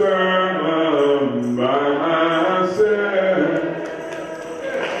this sermon by myself.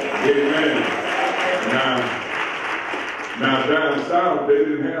 Amen. Now down south, they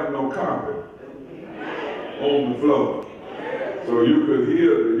didn't have no carpet on the floor. So you could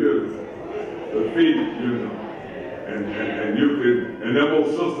hear the feet, you know. And you could, and them old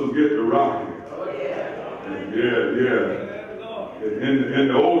sisters get to rocking. Yeah. In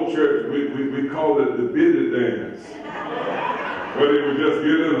the old church, we called it the biddy dance. Where they would just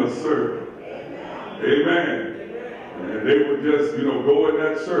get in a circle. Amen. And they would just, you know, go in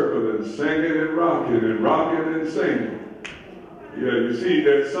that circle and singing and rocking and singing. Yeah, you see,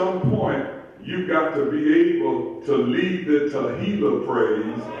 at some point, you got to be able to lead the Tehillah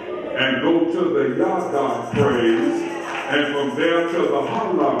praise and go to the Yada praise and from there to the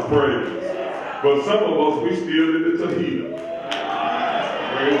Hala praise. But some of us, we still in the Tehillah.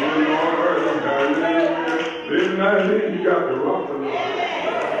 Praise the Lord. Hallelujah. Isn't that it? You got to rock the Lord.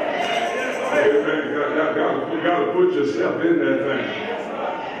 Amen. You got to put yourself in that thing.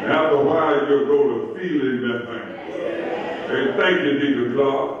 And after a while, you'll go to feeling that thing. Hey, thank you, Deacon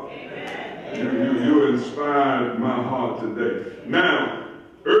Clark. You inspired my heart today. Now,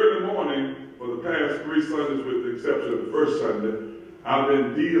 early morning, for the past 3 Sundays, with the exception of the first Sunday, I've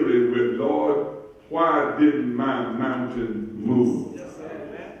been dealing with, Lord, why didn't my mountain move?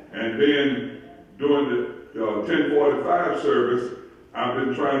 then during the 1045 service, I've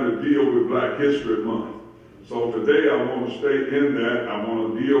been trying to deal with Black History Month. So today I want to stay in that. I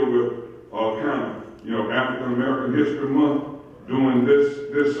want to deal with African American History Month during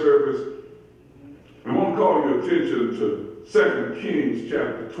this service. I want to call your attention to 2 Kings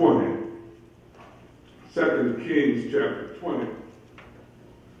chapter 20. 2 Kings chapter 20.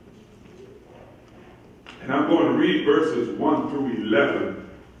 And I'm going to read verses 1 through 11.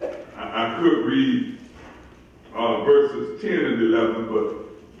 I could read verses 10 and 11, but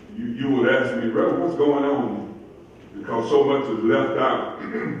you would ask me, Reverend, what's going on? Because so much is left out.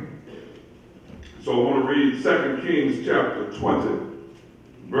 So I want to read 2 Kings chapter 20,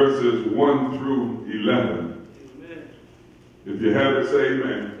 verses 1 through 11. Amen. If you have it, say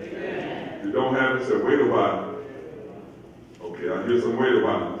amen. Amen. If you don't have it, say wait a while. Okay, I hear some wait a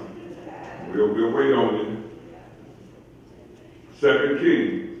while. We'll wait on you. 2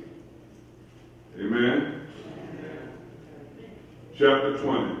 Kings. Amen. Chapter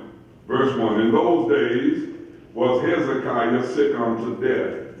 20, verse 1. In those days was Hezekiah sick unto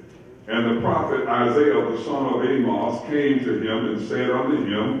death. And the prophet Isaiah the son of Amos came to him and said unto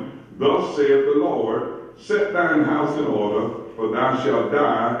him, Thus saith the Lord, Set thine house in order, for thou shalt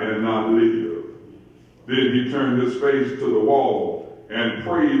die and not live. Then he turned his face to the wall and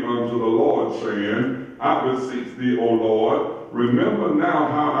prayed unto the Lord, saying, I beseech thee, O Lord, remember now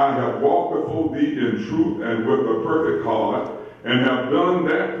how I have walked before thee in truth and with a perfect heart, and have done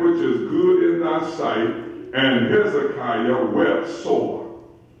that which is good in thy sight. And Hezekiah wept sore.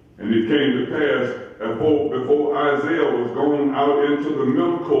 And it came to pass, before Isaiah was gone out into the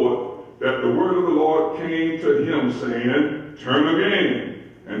middle court, that the word of the Lord came to him, saying, Turn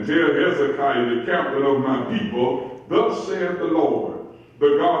again, and tell Hezekiah, the captain of my people, Thus saith the Lord,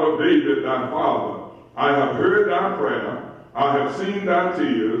 the God of David thy father, I have heard thy prayer, I have seen thy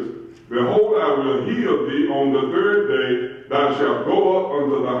tears. Behold, I will heal thee on the third day, thou shalt go up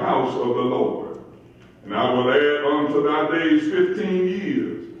unto the house of the Lord. And I will add unto thy days 15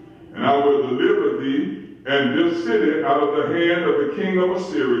 years. And I will deliver thee and this city out of the hand of the king of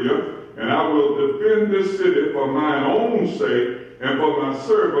Assyria, and I will defend this city for mine own sake and for my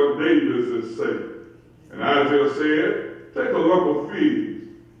servant David's sake. And Isaiah said, Take a lump of figs.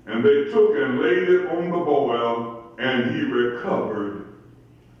 And they took and laid it on the boil, and he recovered.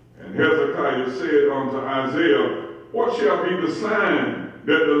 And Hezekiah said unto Isaiah, What shall be the sign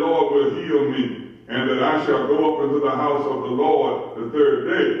that the Lord will heal me, and that I shall go up into the house of the Lord the third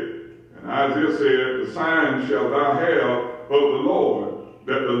day? And Isaiah said, The sign shalt thou have of the Lord,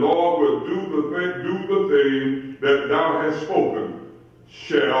 that the Lord will do the thing that thou hast spoken.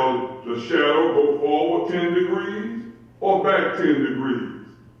 Shall the shadow go forward 10 degrees, or back 10 degrees?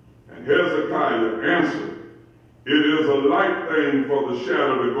 And Hezekiah answered, It is a light thing for the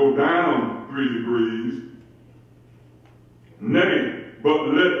shadow to go down 3 degrees. Nay, but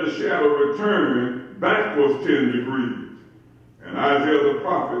let the shadow return backwards 10 degrees. And Isaiah the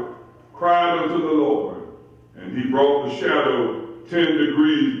prophet cried unto the Lord, and he brought the shadow 10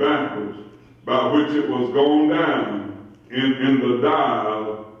 degrees backwards, by which it was gone down in the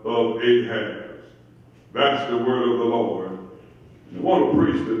dial of Ahaz. That's the word of the Lord. And I want to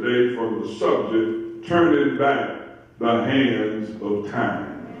preach today from the subject, Turning Back the Hands of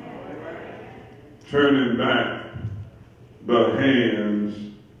Time. Turning back the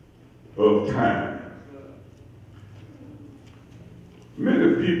hands of time.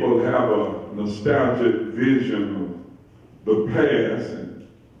 Many people have a nostalgic vision of the past, and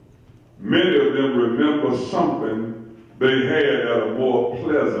many of them remember something they had at a more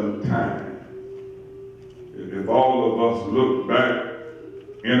pleasant time. If all of us look back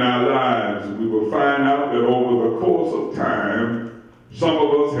in our lives, we will find out that over the course of time, some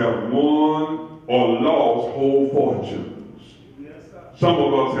of us have won or lost whole fortunes. Some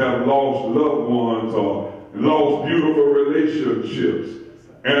of us have lost loved ones or lost beautiful relationships.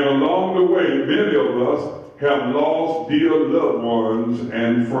 And along the way, many of us have lost dear loved ones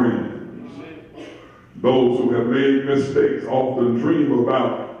and friends. Those who have made mistakes often dream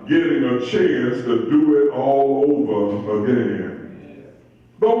about getting a chance to do it all over again.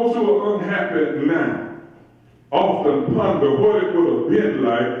 Those who are unhappy now often ponder what it would have been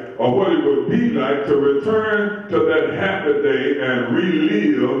like or what it would be like to return to that happy day and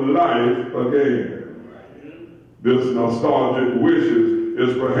relive life again. This nostalgic wishes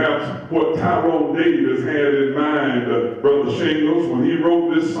is perhaps what Tyrone Davis had in mind, Brother Shingles, when he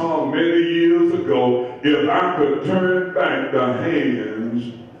wrote this song many years ago, If I Could Turn Back the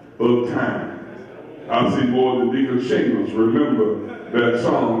Hands of Time. I see more than Deacon Shingles remember that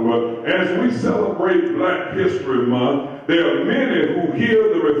song. But as we celebrate Black History Month, there are many who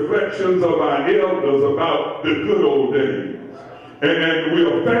hear the reflections of our elders about the good old days. And we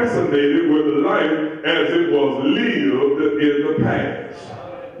are fascinated with life as it was lived in the past.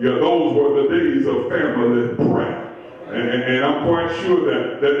 Yeah, those were the days of family prayer. And I'm quite sure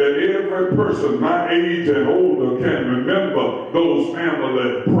that every person my age and older can remember those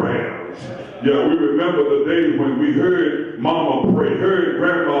family prayers. Yeah, we remember the days when we heard mama pray, heard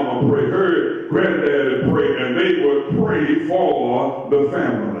grandmama pray, heard granddaddy pray, and they would pray for the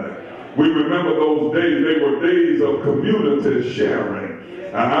family. We remember those days. They were days of community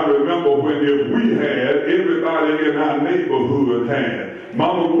sharing. I remember when if we had, everybody in our neighborhood had.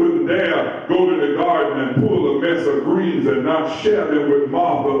 Mama wouldn't dare go to the garden and pull a mess of greens and not share them with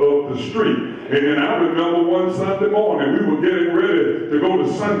Martha up the street. And I remember one Sunday morning, we were getting ready to go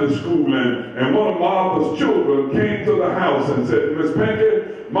to Sunday school, and one of Martha's children came to the house and said, Miss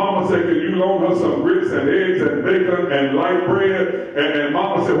Pinky, Mama said, can you loan her some grits and eggs and bacon and light bread? And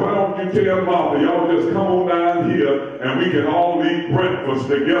Mama said, why don't you tell Martha, y'all just come on down here and we can all eat breakfast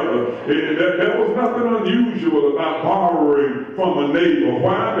together. There was nothing unusual about borrowing from a neighbor.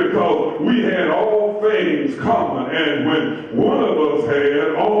 Why? Because we had all things common, and when one of us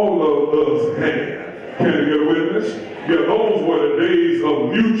had, all of us had. Can you get a witness? Yeah, those were the days of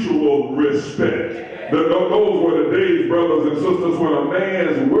mutual respect. Those were the days, brothers and sisters, when a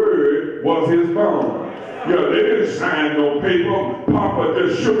man's word was his bond. Yeah, they didn't sign no paper. Papa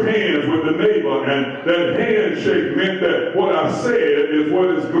just shook hands with the neighbor, and that handshake meant that what I said is what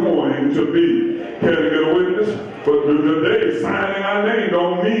it's going to be. Can I get a witness? But today, signing our name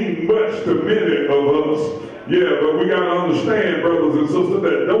don't mean much to many of us. Yeah, but we got to understand, brothers and sisters,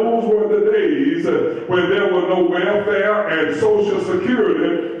 that those were the days when there was no welfare and social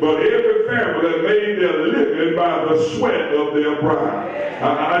security, but every family made their living by the sweat of their brow.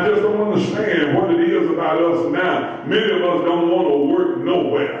 I just don't understand what it is about us now. Many of us don't want to work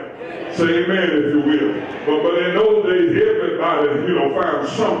nowhere. Say amen if you will. But in those days, everybody, found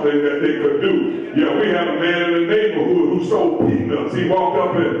something that they could do. Yeah, we had a man in the neighborhood who sold peanuts. He walked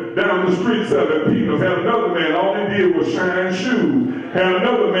up and down the street selling peanuts. Had another man, all he did was shine shoes. Had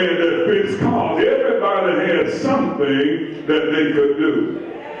another man that fixed cars. Everybody had something that they could do.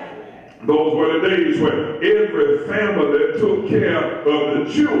 Those were the days when every family took care of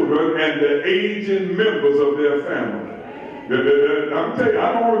the children and the aging members of their family. I'm telling you,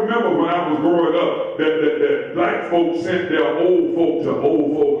 I don't remember when I was growing up that black folks sent their old folk to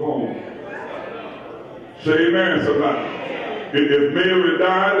old folk home. Say amen, somebody. If Mary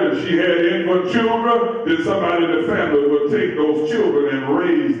died and she had infant children, then somebody in the family would take those children and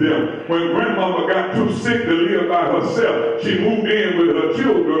raise them. When grandmama got too sick to live by herself, she moved in with her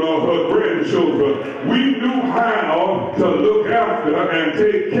children or her grandchildren. We knew how to look after and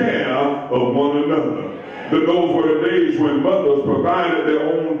take care of one another. But those were the days when mothers provided their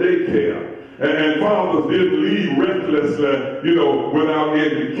own daycare. And fathers didn't leave recklessly, without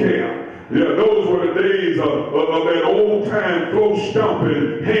any care. Yeah, those were the days of that old-time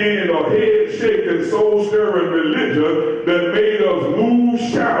flow-stomping, hand or head-shaking, soul-stirring religion that made us move,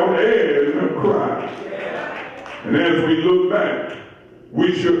 shout, and cry. And as we look back,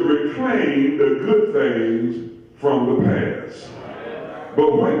 we should reclaim the good things from the past.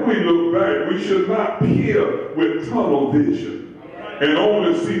 But when we look back, we should not peer with tunnel vision and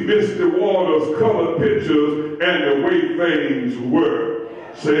only see misty waters, colored pictures, and the way things were.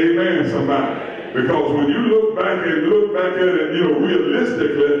 Say amen, somebody. Because when you look back at it,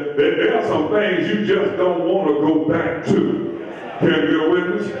 realistically, there are some things you just don't want to go back to. Can you get a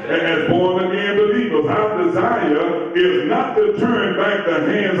witness? And as born-again believers, our desire is not to turn back the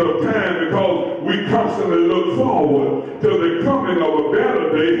hands of time because we constantly look forward to the coming of a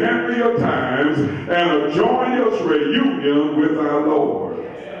better day, happier times, and a joyous reunion with our Lord.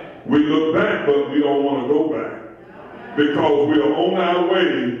 We look back, but we don't want to go back because we are on our way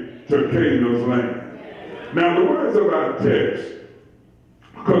to Canaan's land. Now, the words of our text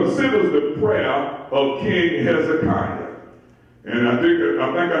considers the prayer of King Hezekiah. And I think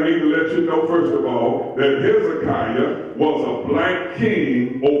I need to let you know, first of all, that Hezekiah was a black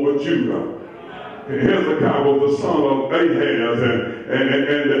king over Judah. Hezekiah was the son of Ahaz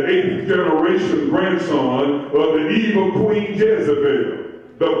and the 8th generation grandson of the evil Queen Jezebel,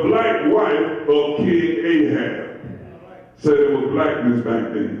 the black wife of King Ahab. Said there was blackness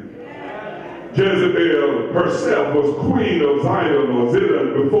back then. Jezebel herself was queen of Zidon or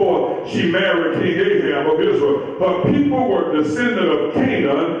Zidon before she married King Ahab of Israel. Her people were descendant of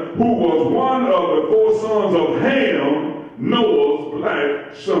Canaan, who was one of the 4 sons of Ham, Noah's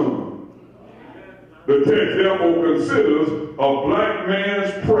black son. The text therefore considers a black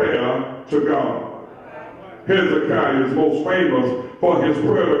man's prayer to God. Hezekiah is most famous for his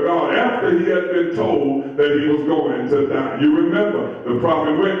prayer to God after he had been told that he was going to die. You remember, the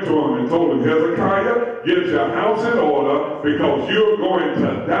prophet went to him and told him, Hezekiah, get your house in order because you're going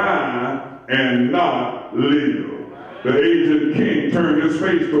to die and not live. The aged king turned his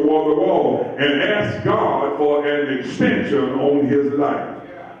face toward the wall and asked God for an extension on his life.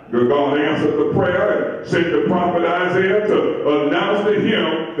 God answered the prayer and sent the prophet Isaiah to announce to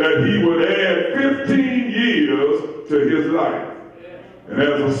him that he would add 15 years to his life. And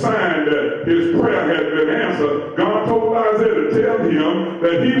as a sign that his prayer had been answered, God told Isaiah to tell him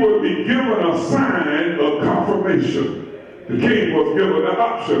that he would be given a sign of confirmation. The king was given an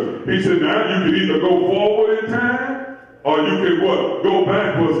option. He said, now you can either go forward in time or you can what? Go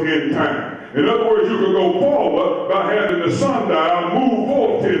backwards in time. In other words, you can go forward by having the sundial move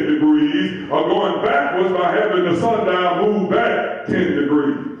forward 10 degrees, or going backwards by having the sundial move back 10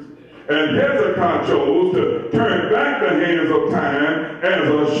 degrees. And Hezekiah chose to turn back the hands of time as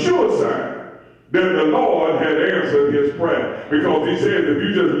a sure sign that the Lord had answered his prayer. Because he said, if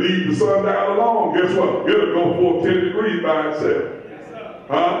you just leave the sundial alone, guess what? It'll go forward 10 degrees by itself.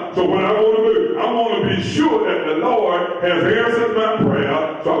 So what I want to do, I want to be sure that the Lord has answered my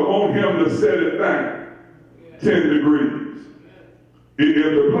prayer, so I want him to set it back 10 degrees. If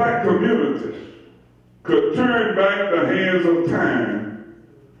the black community could turn back the hands of time,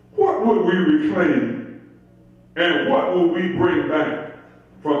 what would we reclaim and what would we bring back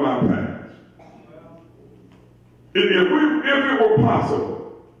from our past? If it were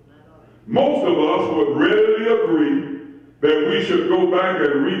possible, most of us would readily agree that we should go back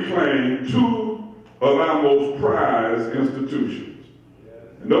and reclaim two of our most prized institutions.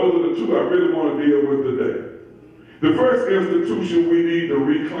 And those are the two I really want to deal with today. The first institution we need to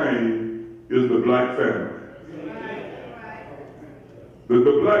reclaim is the black family.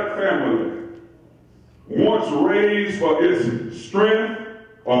 The black family, once raised for its strength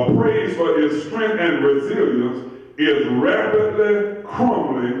or praised for its strength and resilience, is rapidly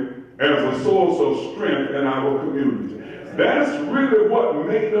crumbling as a source of strength in our community. That's really what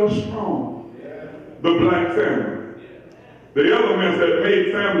made us strong, the black family. The elements that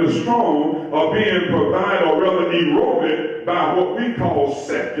made families strong are being provided or rather eroded by what we call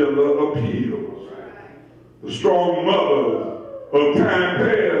secular appeals. The strong mother of time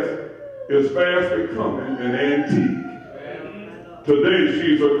past is fast becoming an antique. Today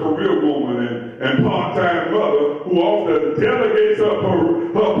she's a career woman and part-time mother who often delegates up her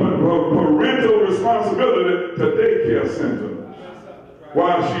parental responsibility to daycare centers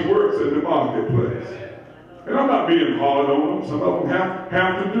while she works in the marketplace. And I'm not being hard on them. Some of them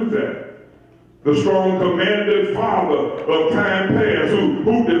have to do that. The strong commanding father of time past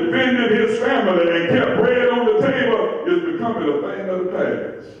who defended his family and kept bread on the table is becoming a thing of the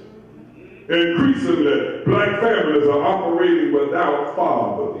past. Increasingly, black families are operating without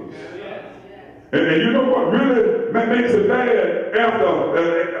fathers. And you know what really makes it bad?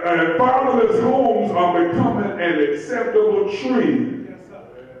 After fatherless homes are becoming an acceptable trend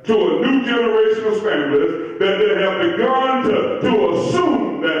to a new generation of families, that they have begun to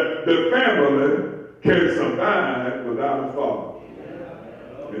assume that the family can survive without a father.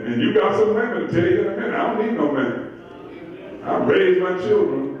 And you got some women to tell you in a minute, I don't need no man. I raised my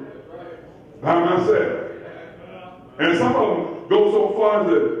children by myself. And some of them go so far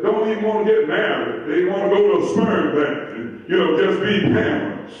that don't even want to get married. They want to go to a sperm bank and, just be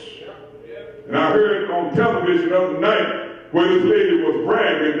parents. And I heard on television the other night where this lady was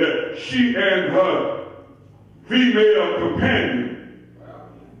bragging that she and her female companion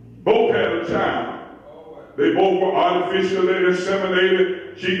both had a child. They both were artificially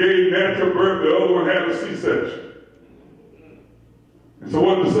inseminated. She gave natural birth. The other one had a C-section. And so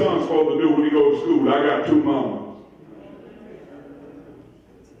what the son's supposed to do when he goes to school? I got two mamas.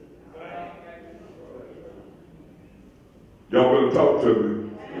 Y'all better talk to me.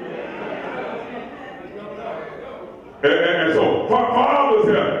 And so fathers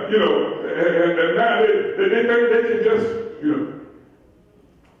have, and now they can just,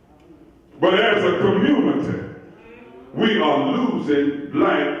 But as a community, we are losing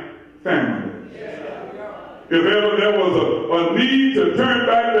black families. If ever there was a need to turn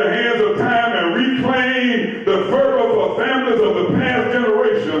back the hands of time and reclaim the fervor for families of the past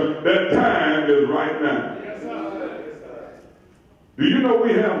generation, that time is right now. Do you know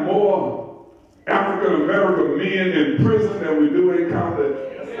we have more African American men in prison than we do in college?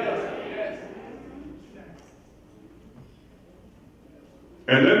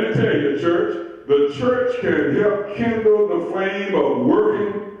 And let me tell you, church, the church can help kindle the flame of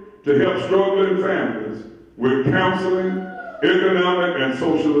working to help struggling families with counseling, economic, and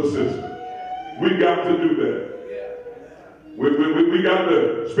social assistance. We got to do that. We got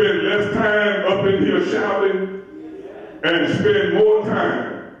to spend less time up in here shouting and spend more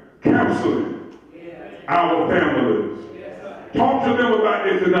time counseling our families. Talk to them about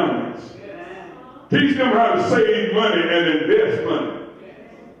economics. Teach them how to save money and invest money.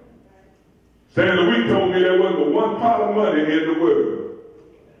 Sandra Week told me there wasn't but one pot of money in the world.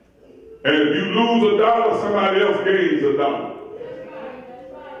 And if you lose $1, somebody else gains $1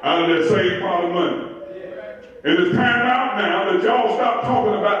 out of that same pot of money. And it's time out now that y'all stop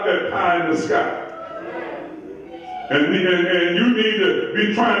talking about that pie in the sky. And you need to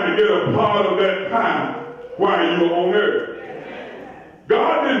be trying to get a part of that pie while you're on earth.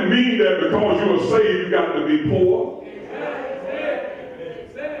 God didn't mean that because you were saved you got to be poor.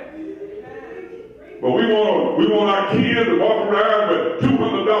 But we want our kids to walk around with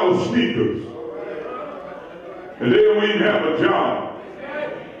 $200 sneakers. And they don't even have a job.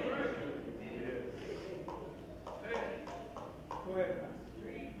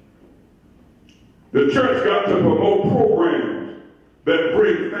 The church got to promote programs that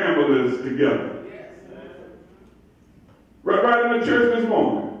bring families together. Right in the church this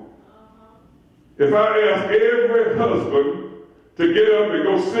morning. If I ask every husband to get up and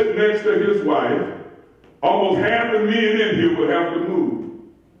go sit next to his wife, almost half the men in here would have to move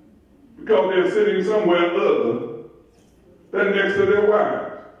because they're sitting somewhere other than next to their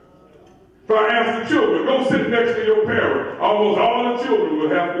wives. If I ask the children, go sit next to your parent, almost all the children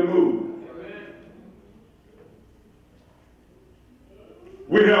would have to move.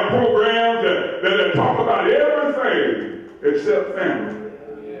 We have programs that talk about everything except family.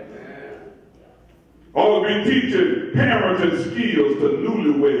 Ought to be teaching parenting skills to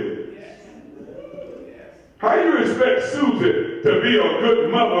newlyweds. How do you expect Susie to be a good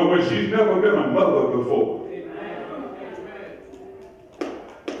mother when she's never been a mother before?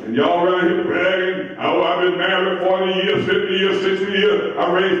 And y'all around here bragging, oh, I've been married 40 years, 50 years, 60 years,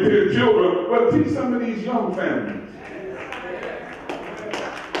 I raised 10 children. Well, teach some of these young families.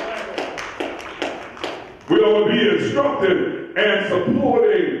 We ought to be instructing and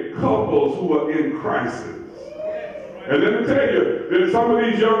supporting couples who are in crisis. And let me tell you that some of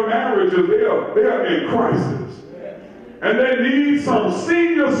these young marriages, they are in crisis. And they need some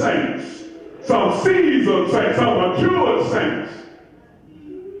senior saints, some seasoned saints, some mature saints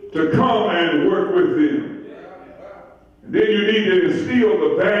to come and work with them. And then you need to instill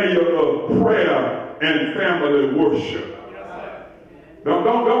the value of prayer and family worship.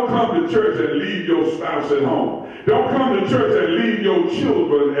 Don't come to church and leave your spouse at home. Don't come to church and leave your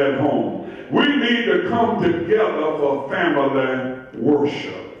children at home. We need to come together for family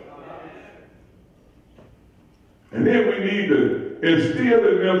worship. And then we need to instill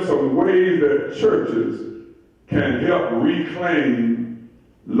in them some ways that churches can help reclaim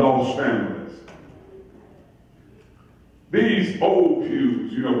lost families. These old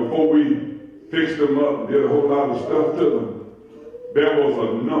pews, before we fixed them up and did a whole lot of stuff to them, there was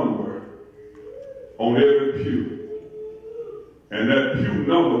a number on every pew. And that pew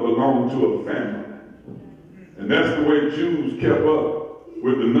number belonged to a family. And that's the way Jews kept up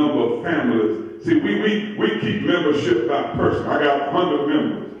with the number of families. See, we keep membership by person. I got 100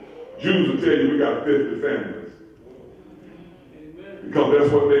 members. Jews will tell you we got 50 families. Because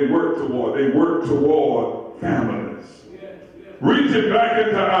that's what they work toward. They work toward families. Reaching back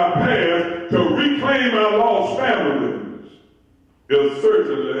into our past to reclaim our lost families is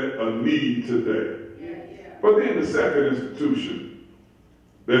certainly a need today. But then the second institution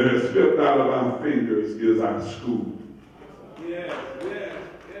that has slipped out of our fingers is our school.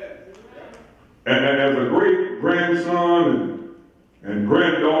 And as a great grandson and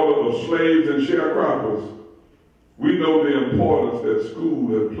granddaughter of slaves and sharecroppers, we know the importance that school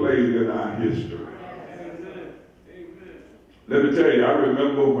has played in our history. Let me tell you, I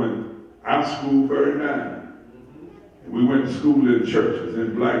remember when our school burned down. We went to school in churches,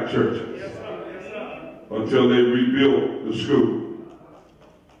 in black churches, until they rebuilt the school.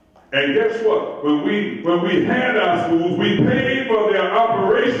 And guess what? When we had our schools, we paid for their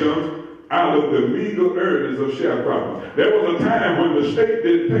operations out of the meager earnings of sharecroppers. There was a time when the state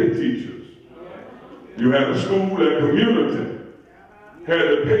didn't pay teachers. You had a school, that community had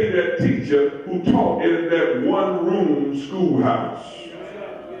to pay that teacher who taught in that one-room schoolhouse.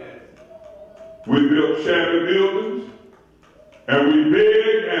 We built shabby buildings, and we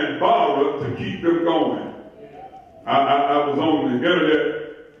begged and borrowed to keep them going. I was on the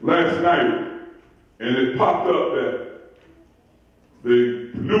internet last night, and it popped up that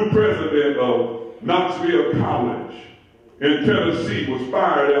the new president of Knoxville College in Tennessee was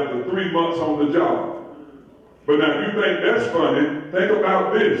fired after 3 months on the job. But now, if you think that's funny, think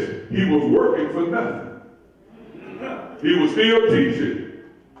about this. He was working for nothing. He was still teaching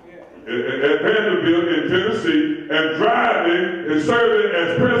at Vanderbilt in Tennessee and driving and serving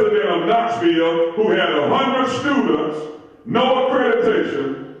as president of Knoxville, who had 100 students, no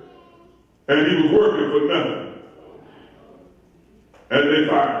accreditation, and he was working for nothing. And they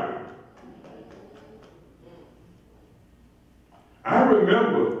fired him. I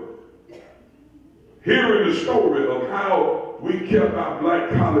remember hearing the story of how we kept our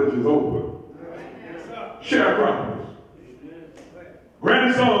black colleges open. Sharecroppers,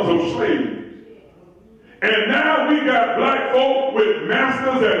 grandsons of slaves. And now we got black folk with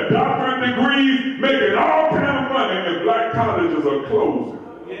masters and doctorate degrees making all kind of money, and black colleges are closing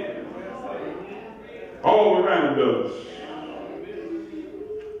all around us.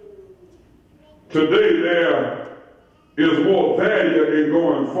 Today there is more value in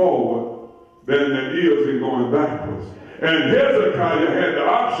going forward than there is in going backwards. And Hezekiah had the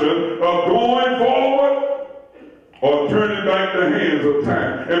option of going forward or turning back the hands of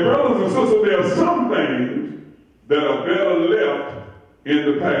time. And brothers and sisters, there are some things that are better left in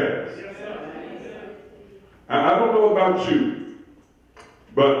the past. I don't know about you,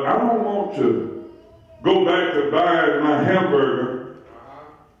 but I don't want to go back to buying my hamburger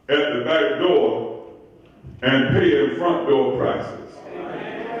at the back door and paying front door prices.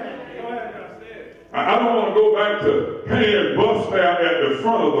 I don't want to go back to paying bus fare at the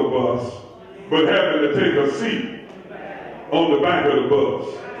front of the bus, but having to take a seat on the back of the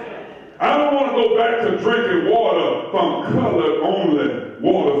bus. I don't want to go back to drinking water from colored-only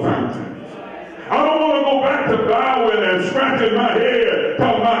water fountains. I don't want to go back to bowing and scratching my head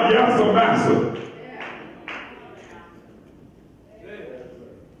talking about Yassa Massa.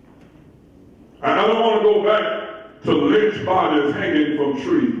 I don't want to go back to lynch bodies hanging from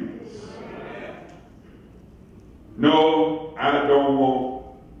trees. No, I don't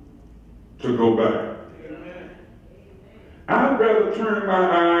want to go back. I'd rather turn my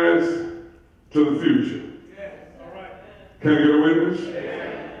eyes to the future. Can I get a witness?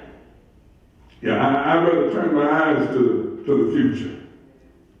 Yeah, I'd rather turn my eyes to the future.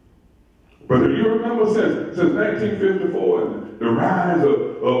 But if you remember since 1954 and the rise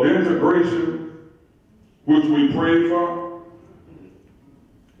of integration, which we prayed for,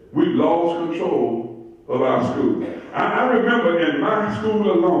 we lost control of our school. I remember in my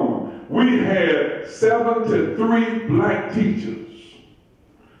school alone, we had 73 black teachers,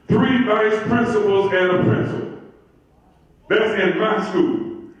 3 vice principals and a principal. That's in my school.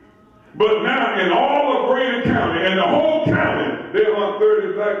 But now in all of Grady County, and the whole county, there are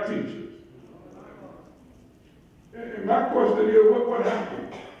 30 black teachers. And my question is, what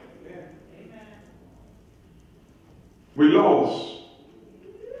happened? We lost.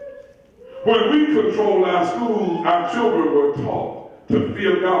 When we controlled our schools, our children were taught to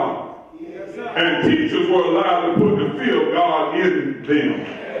fear God. And teachers were allowed to put the fear of God in them.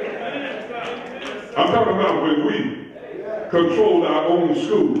 I'm talking about when we controlled our own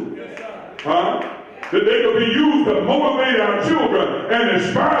school. That they could be used to motivate our children and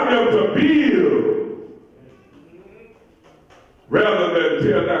inspire them to build rather than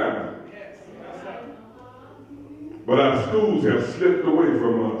tear down. But our schools have slipped away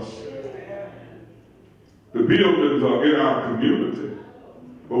from us. The buildings are in our community,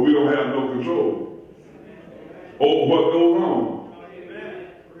 but we don't have no control over what goes on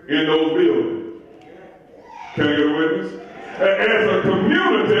in those buildings. Can I get a witness? As a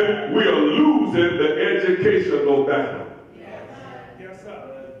community, we are losing the educational battle.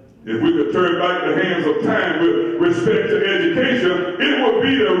 If we could turn back the hands of time with respect to education, it would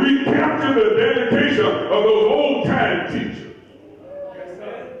be to recapture the dedication of those old-time teachers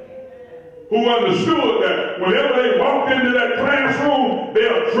who understood that whenever they walked into that classroom,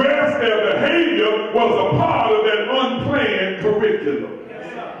 their dress, their behavior was a part of that unplanned curriculum.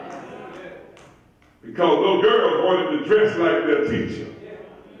 Because little girls wanted to dress like their teacher.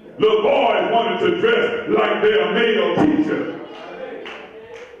 Little boys wanted to dress like their male teacher.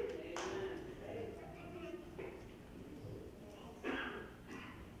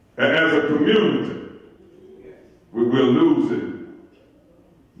 And as a community, we're losing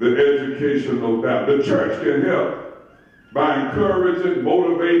the educational battle. The church can help by encouraging,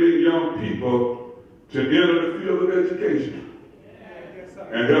 motivating young people to enter the field of education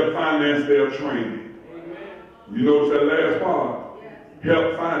and help finance their training. You notice that last part?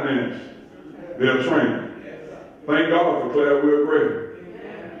 Help finance their training. Thank God for Claire Will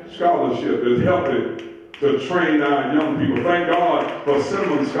Gray. Scholarship is helping to train our young people. Thank God for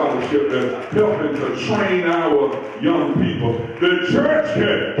Simmons Scholarship that's helping to train our young people. The church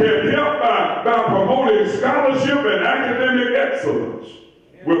can help by promoting scholarship and academic excellence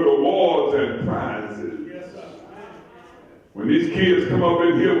with awards and prizes. When these kids come up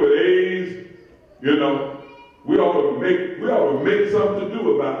in here with A's, you know, we ought to make something to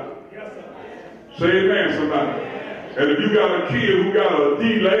do about it. Say amen, somebody. And if you got a kid who got a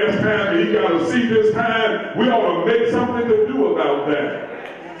D last time and he got a C this time, we ought to make something to do about that.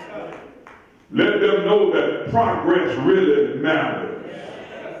 Let them know that progress really matters.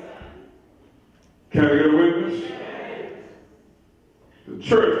 Can I get a witness? The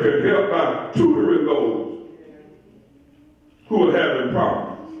church can help by tutoring those who are having problems.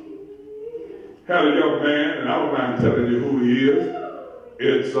 Had a young man, and I don't mind telling you who he is.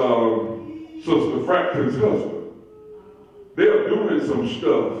 It's Sister Franklin's husband. They're doing some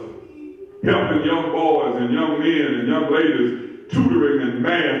stuff, helping young boys and young men and young ladies, tutoring in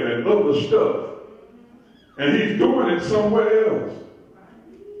math and other stuff. And he's doing it somewhere else.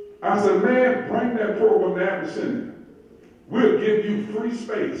 I said, man, bring that program to Abyssinia. We'll give you free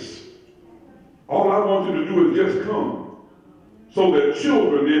space. All I want you to do is just come. So that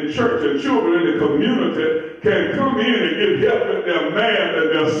children in church and children in the community can come in and get help with their math and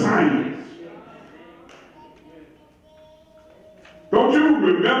their science. Don't you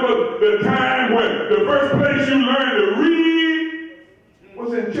remember the time when the first place you learned to read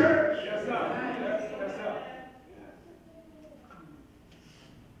was in church? Yes, sir. Yes, sir.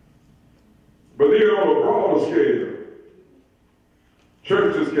 But then on a broader scale,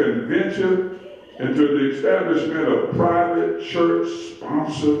 churches can venture into the establishment of private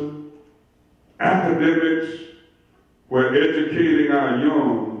church-sponsored academics where educating our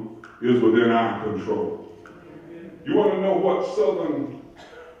young is within our control. You want to know what Southern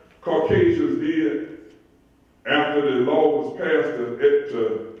Caucasians did after the law was passed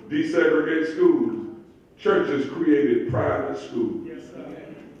to desegregate schools? Churches created private schools. Yes, sir.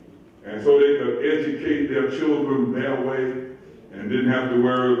 And so they could educate their children their way and didn't have to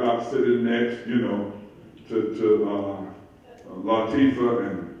worry about sitting next, you know, to Latifah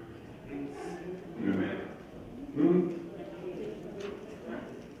and, you know.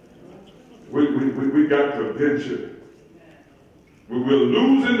 We got to venture. We're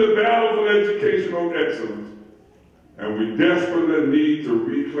losing the battle for educational excellence, and we desperately need to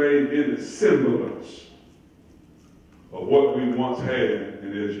reclaim any semblance of what we once had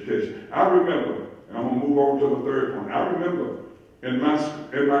in education. I remember, and I'm going to move on to the third point. I remember in my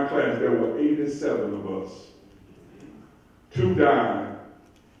class there were 87 of us. 2 died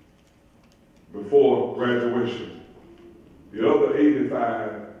before graduation. The other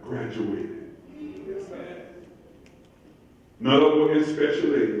 85 graduated. None of them were in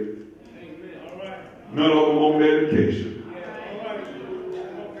special ed. None of them on medication.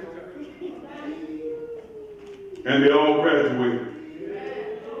 And they all graduated.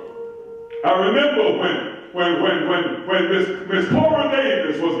 I remember when Miss Cora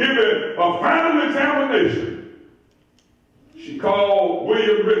Davis was given a final examination, she called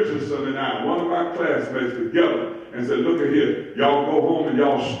William Richardson and I, one of my classmates, together and said, look at here, y'all go home and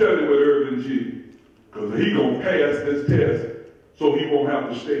y'all study with Irvin G. Because he's going to pass this test so he won't have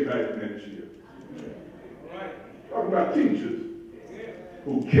to stay back next year. Talking about teachers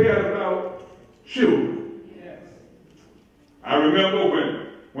who cared about children. I remember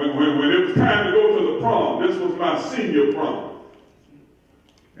when it was time to go to the prom. This was my senior prom.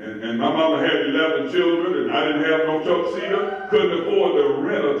 And my mama had 11 children, and I didn't have no tuxedo, couldn't afford to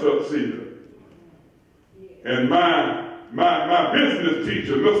rent a tuxedo. And my business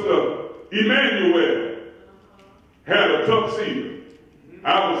teacher, Mr. Emmanuel, had a tuxedo.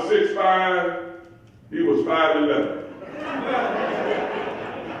 I was 6'5", he was 5'11".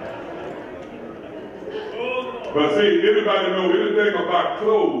 But see, anybody know anything about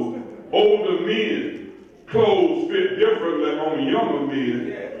clothes? Older men, clothes fit differently on younger men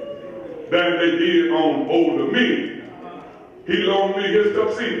than they did on older men. He loaned me his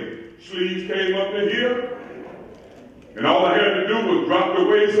tuxedo. Sleeves came up to here, and all I had to do was drop the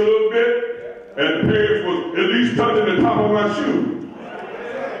waist a little bit, and the pants was at least touching the top of my shoe.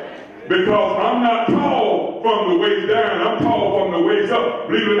 Because I'm not tall from the waist down, I'm tall from the waist up.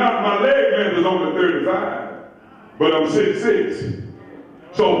 Believe it or not, my leg length is only 35, but I'm 6'6".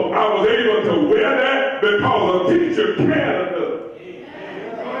 So I was able to wear that because a teacher cared enough.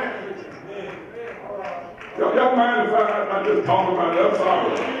 Y'all mind if I just talk about it? I'm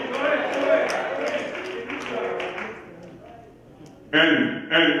sorry. And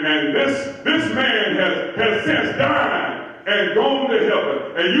this man has since died, and gone to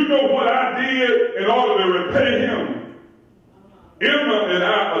heaven. And you know what I did in order to repay him? Emma and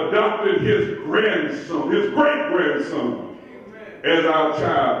I adopted his grandson, his great-grandson, as our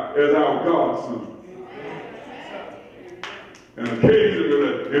child, as our godson. And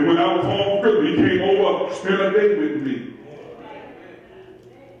occasionally, and when I was home from Christmas, he came over, spent a day with me.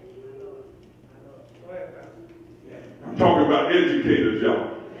 I'm talking about educators, y'all.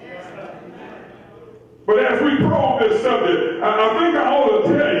 But as we probe this subject, I think I ought to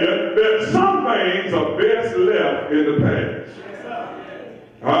tell you that some things are best left in the past.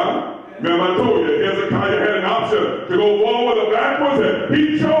 Remember I told you, Hezekiah had an option to go forward or backwards, and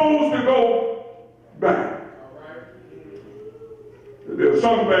he chose to go back. There are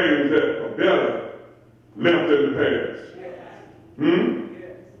some things that are better left in the past.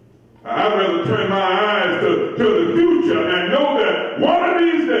 I'd rather turn my eyes to the future and know that one of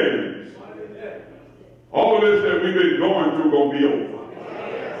these days, all this that we've been going through going to be over.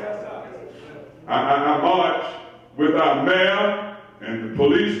 I marched with our mayor and the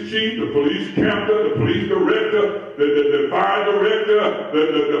police chief, the police captain, the police director, the fire director,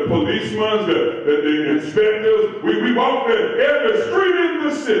 the policemen, the inspectors. We walked every street in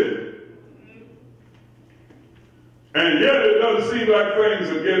the city. And yet it doesn't seem like things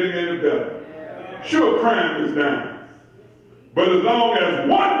are getting any better. Sure, crime is down. But as long as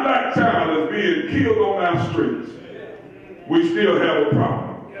one black child is being killed on our streets, we still have a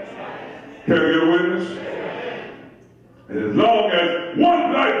problem. Can we get a witness? And as long as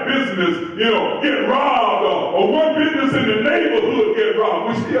one black business, get robbed, or one business in the neighborhood get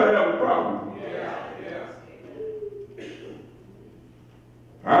robbed, we still have a problem.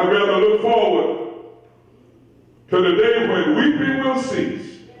 I'd rather look forward to the day when weeping will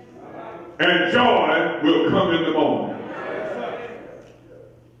cease and joy will come in the morning.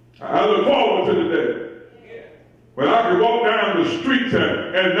 I look forward to the day when I can walk down the streets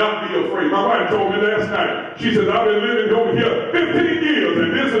and not be afraid. My wife told me last night, she says, I've been living over here 15 years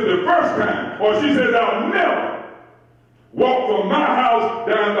and this is the first time. Or she says, I'll never walk from my house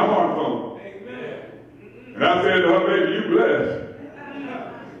down to Hawthorne. And I said to her, baby, you blessed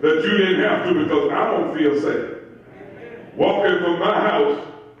that you didn't have to, because I don't feel safe walking from my house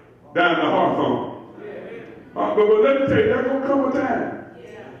down to Hawthorne. But let me tell you, there's going to come a time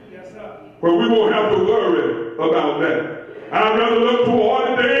where we won't have to worry about that. I'd rather look toward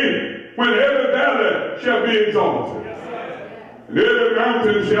the day when every valley shall be exalted and every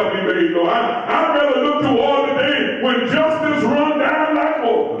mountain shall be made low. I'd rather look toward the day when justice run down like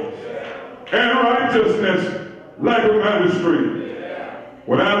waters and righteousness like a mighty stream.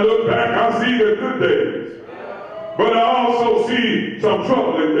 When I look back, I see the good days, but I also see some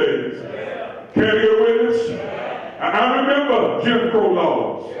troubling days. Can I get a witness? I remember Jim Crow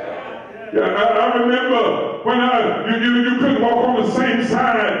laws. I remember when you couldn't walk on the same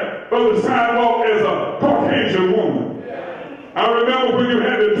side of the sidewalk as a Caucasian woman. I remember when you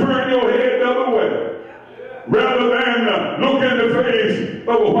had to turn your head the other way rather than look in the face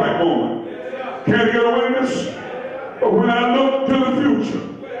of a white woman. Can I get a witness? But when I look to the future,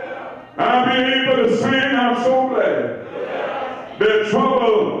 I'll be able to sing, I'm so glad that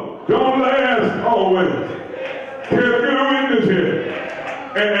trouble don't last always. Can I get a witness here?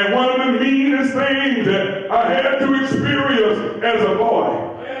 And one of the meanest things that I had to experience as a boy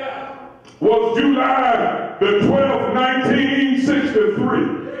was July the 12th,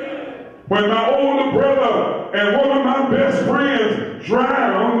 1963, when my older brother and one of my best friends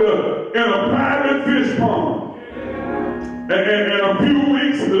drowned in a private fish pond. And a few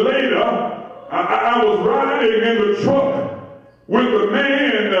weeks later, I was riding in the truck with the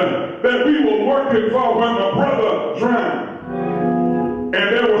man that we were working for when my brother drowned. And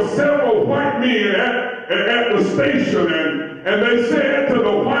there were several white men at the station, and they said to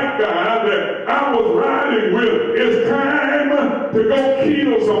the white guy that I was riding with, it's time to go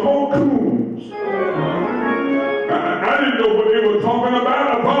kill some more coons. I didn't know what they were talking about.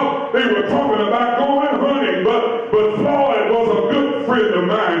 I thought they were talking about going hunting, but Floyd was a good friend of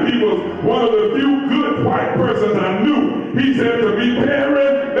mine. He was one of the few good white persons I knew. He said to me,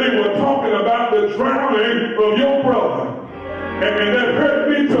 Perry, they were talking about the drowning of your brother. And that hurt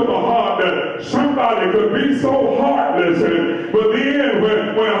me to my heart that somebody could be so heartless. But then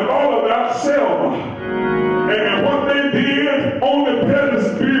when I thought about Selma and what they did on the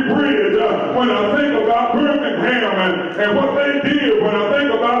Pettittsburg Bridge, when I think about Birmingham and what they did, when I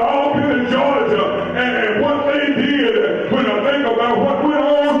think about Albany, Georgia, and what they did, when I think about what went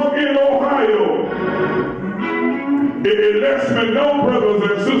on in Ohio, it lets me know, brothers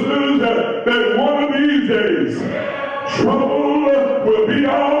and sisters, that one of these days, trouble will be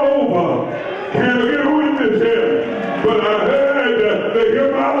all over. Can I get a witness here? But I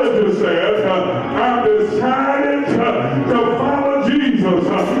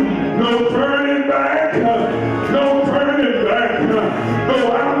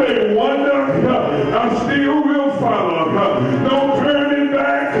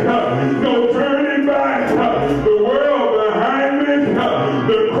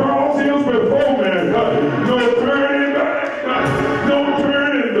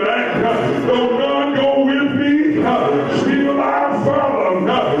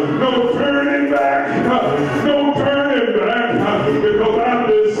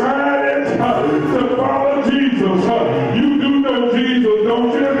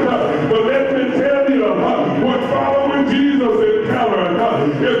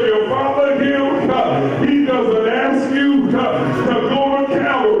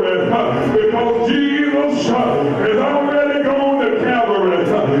has already gone to Calvary.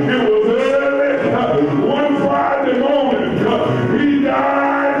 It was early one Friday morning. He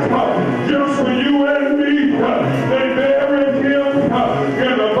died just for you and me. They buried him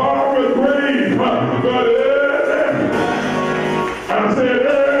in a borrowed grave. But early, I said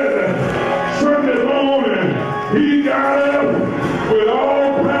early, Sunday morning, he got up with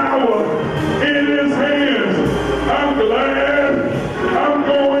all power in his hands. I'm glad I'm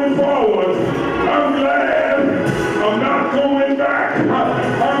going forward. I'm glad I'm not going back.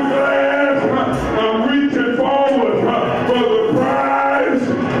 I'm glad I'm reaching forward for the prize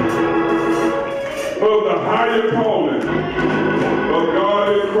of the higher calling of God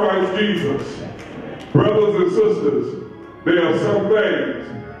in Christ Jesus. Brothers and sisters, there are some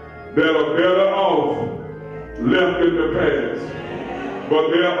things that are better off left in the past. But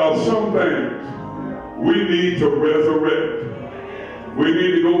there are some things we need to resurrect. We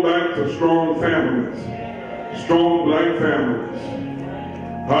need to go back to strong families, strong black families.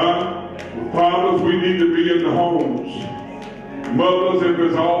 Fathers, we need to be in the homes. Mothers, if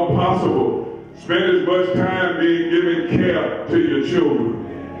it's all possible, spend as much time giving care to your children.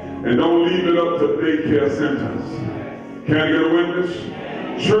 And don't leave it up to daycare centers. Can I get a witness?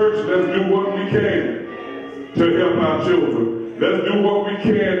 Church, let's do what we can to help our children. Let's do what we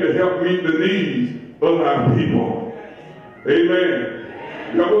can to help meet the needs of our people. Amen.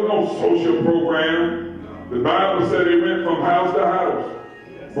 There was no social program. The Bible said they went from house to house,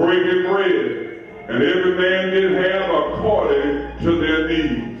 breaking bread, and every man did have according to their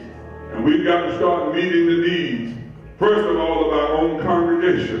needs. And we've got to start meeting the needs, first of all, of our own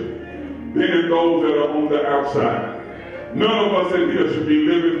congregation, then those that are on the outside. None of us in here should be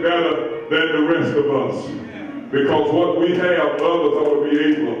living better than the rest of us, because what we have, others ought to be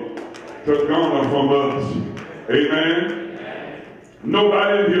able to garner from us. Amen.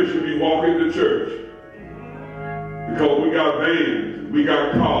 Nobody in here should be walking to church because we got vans, we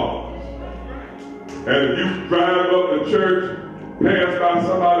got cars. And if you drive up to church, pass by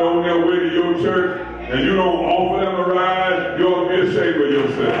somebody on their way to your church, and you don't offer them a ride, you ought to be ashamed of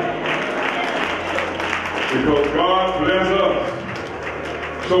yourself. Because God bless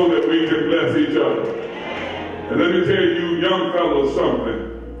us so that we can bless each other. And let me tell you, young fellas, something.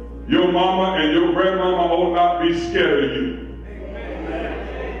 Your mama and your grandmama ought not be scared of you.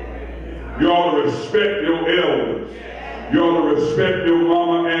 You ought to respect your elders. You ought to respect your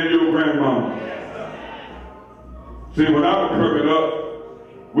mama and your grandmama. See, when I was coming up,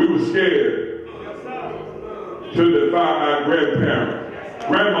 we were scared to defy our grandparents.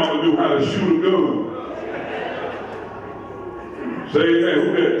 Grandmama knew how to shoot a gun. Say amen. Who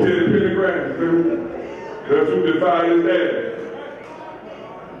that Teddy Pendergrass? That's who defied his dad.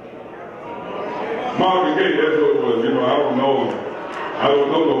 Marvin Gaye, that's what it was. You know, I don't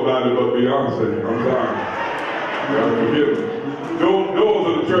know nobody but Beyonce. I'm sorry. You gotta forgive me. Doors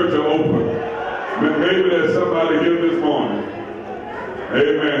of the church are open. Maybe there's somebody here this morning,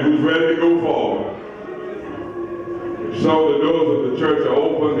 amen, who's ready to go forward. So the doors of the church are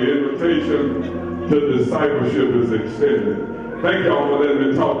open. The invitation to discipleship is extended. Thank y'all for letting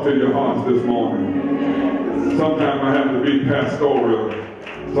me talk to your hearts this morning. Sometimes I have to be pastoral.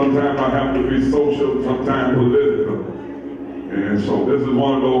 Sometimes I have to be social, sometimes political. And so this is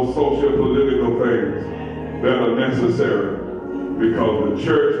one of those social political things that are necessary because the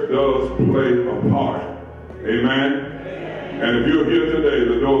church does play a part. Amen? And if you're here today,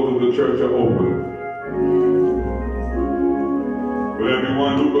 the doors of the church are open. Will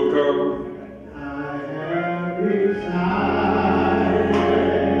everyone who will come? I have decided.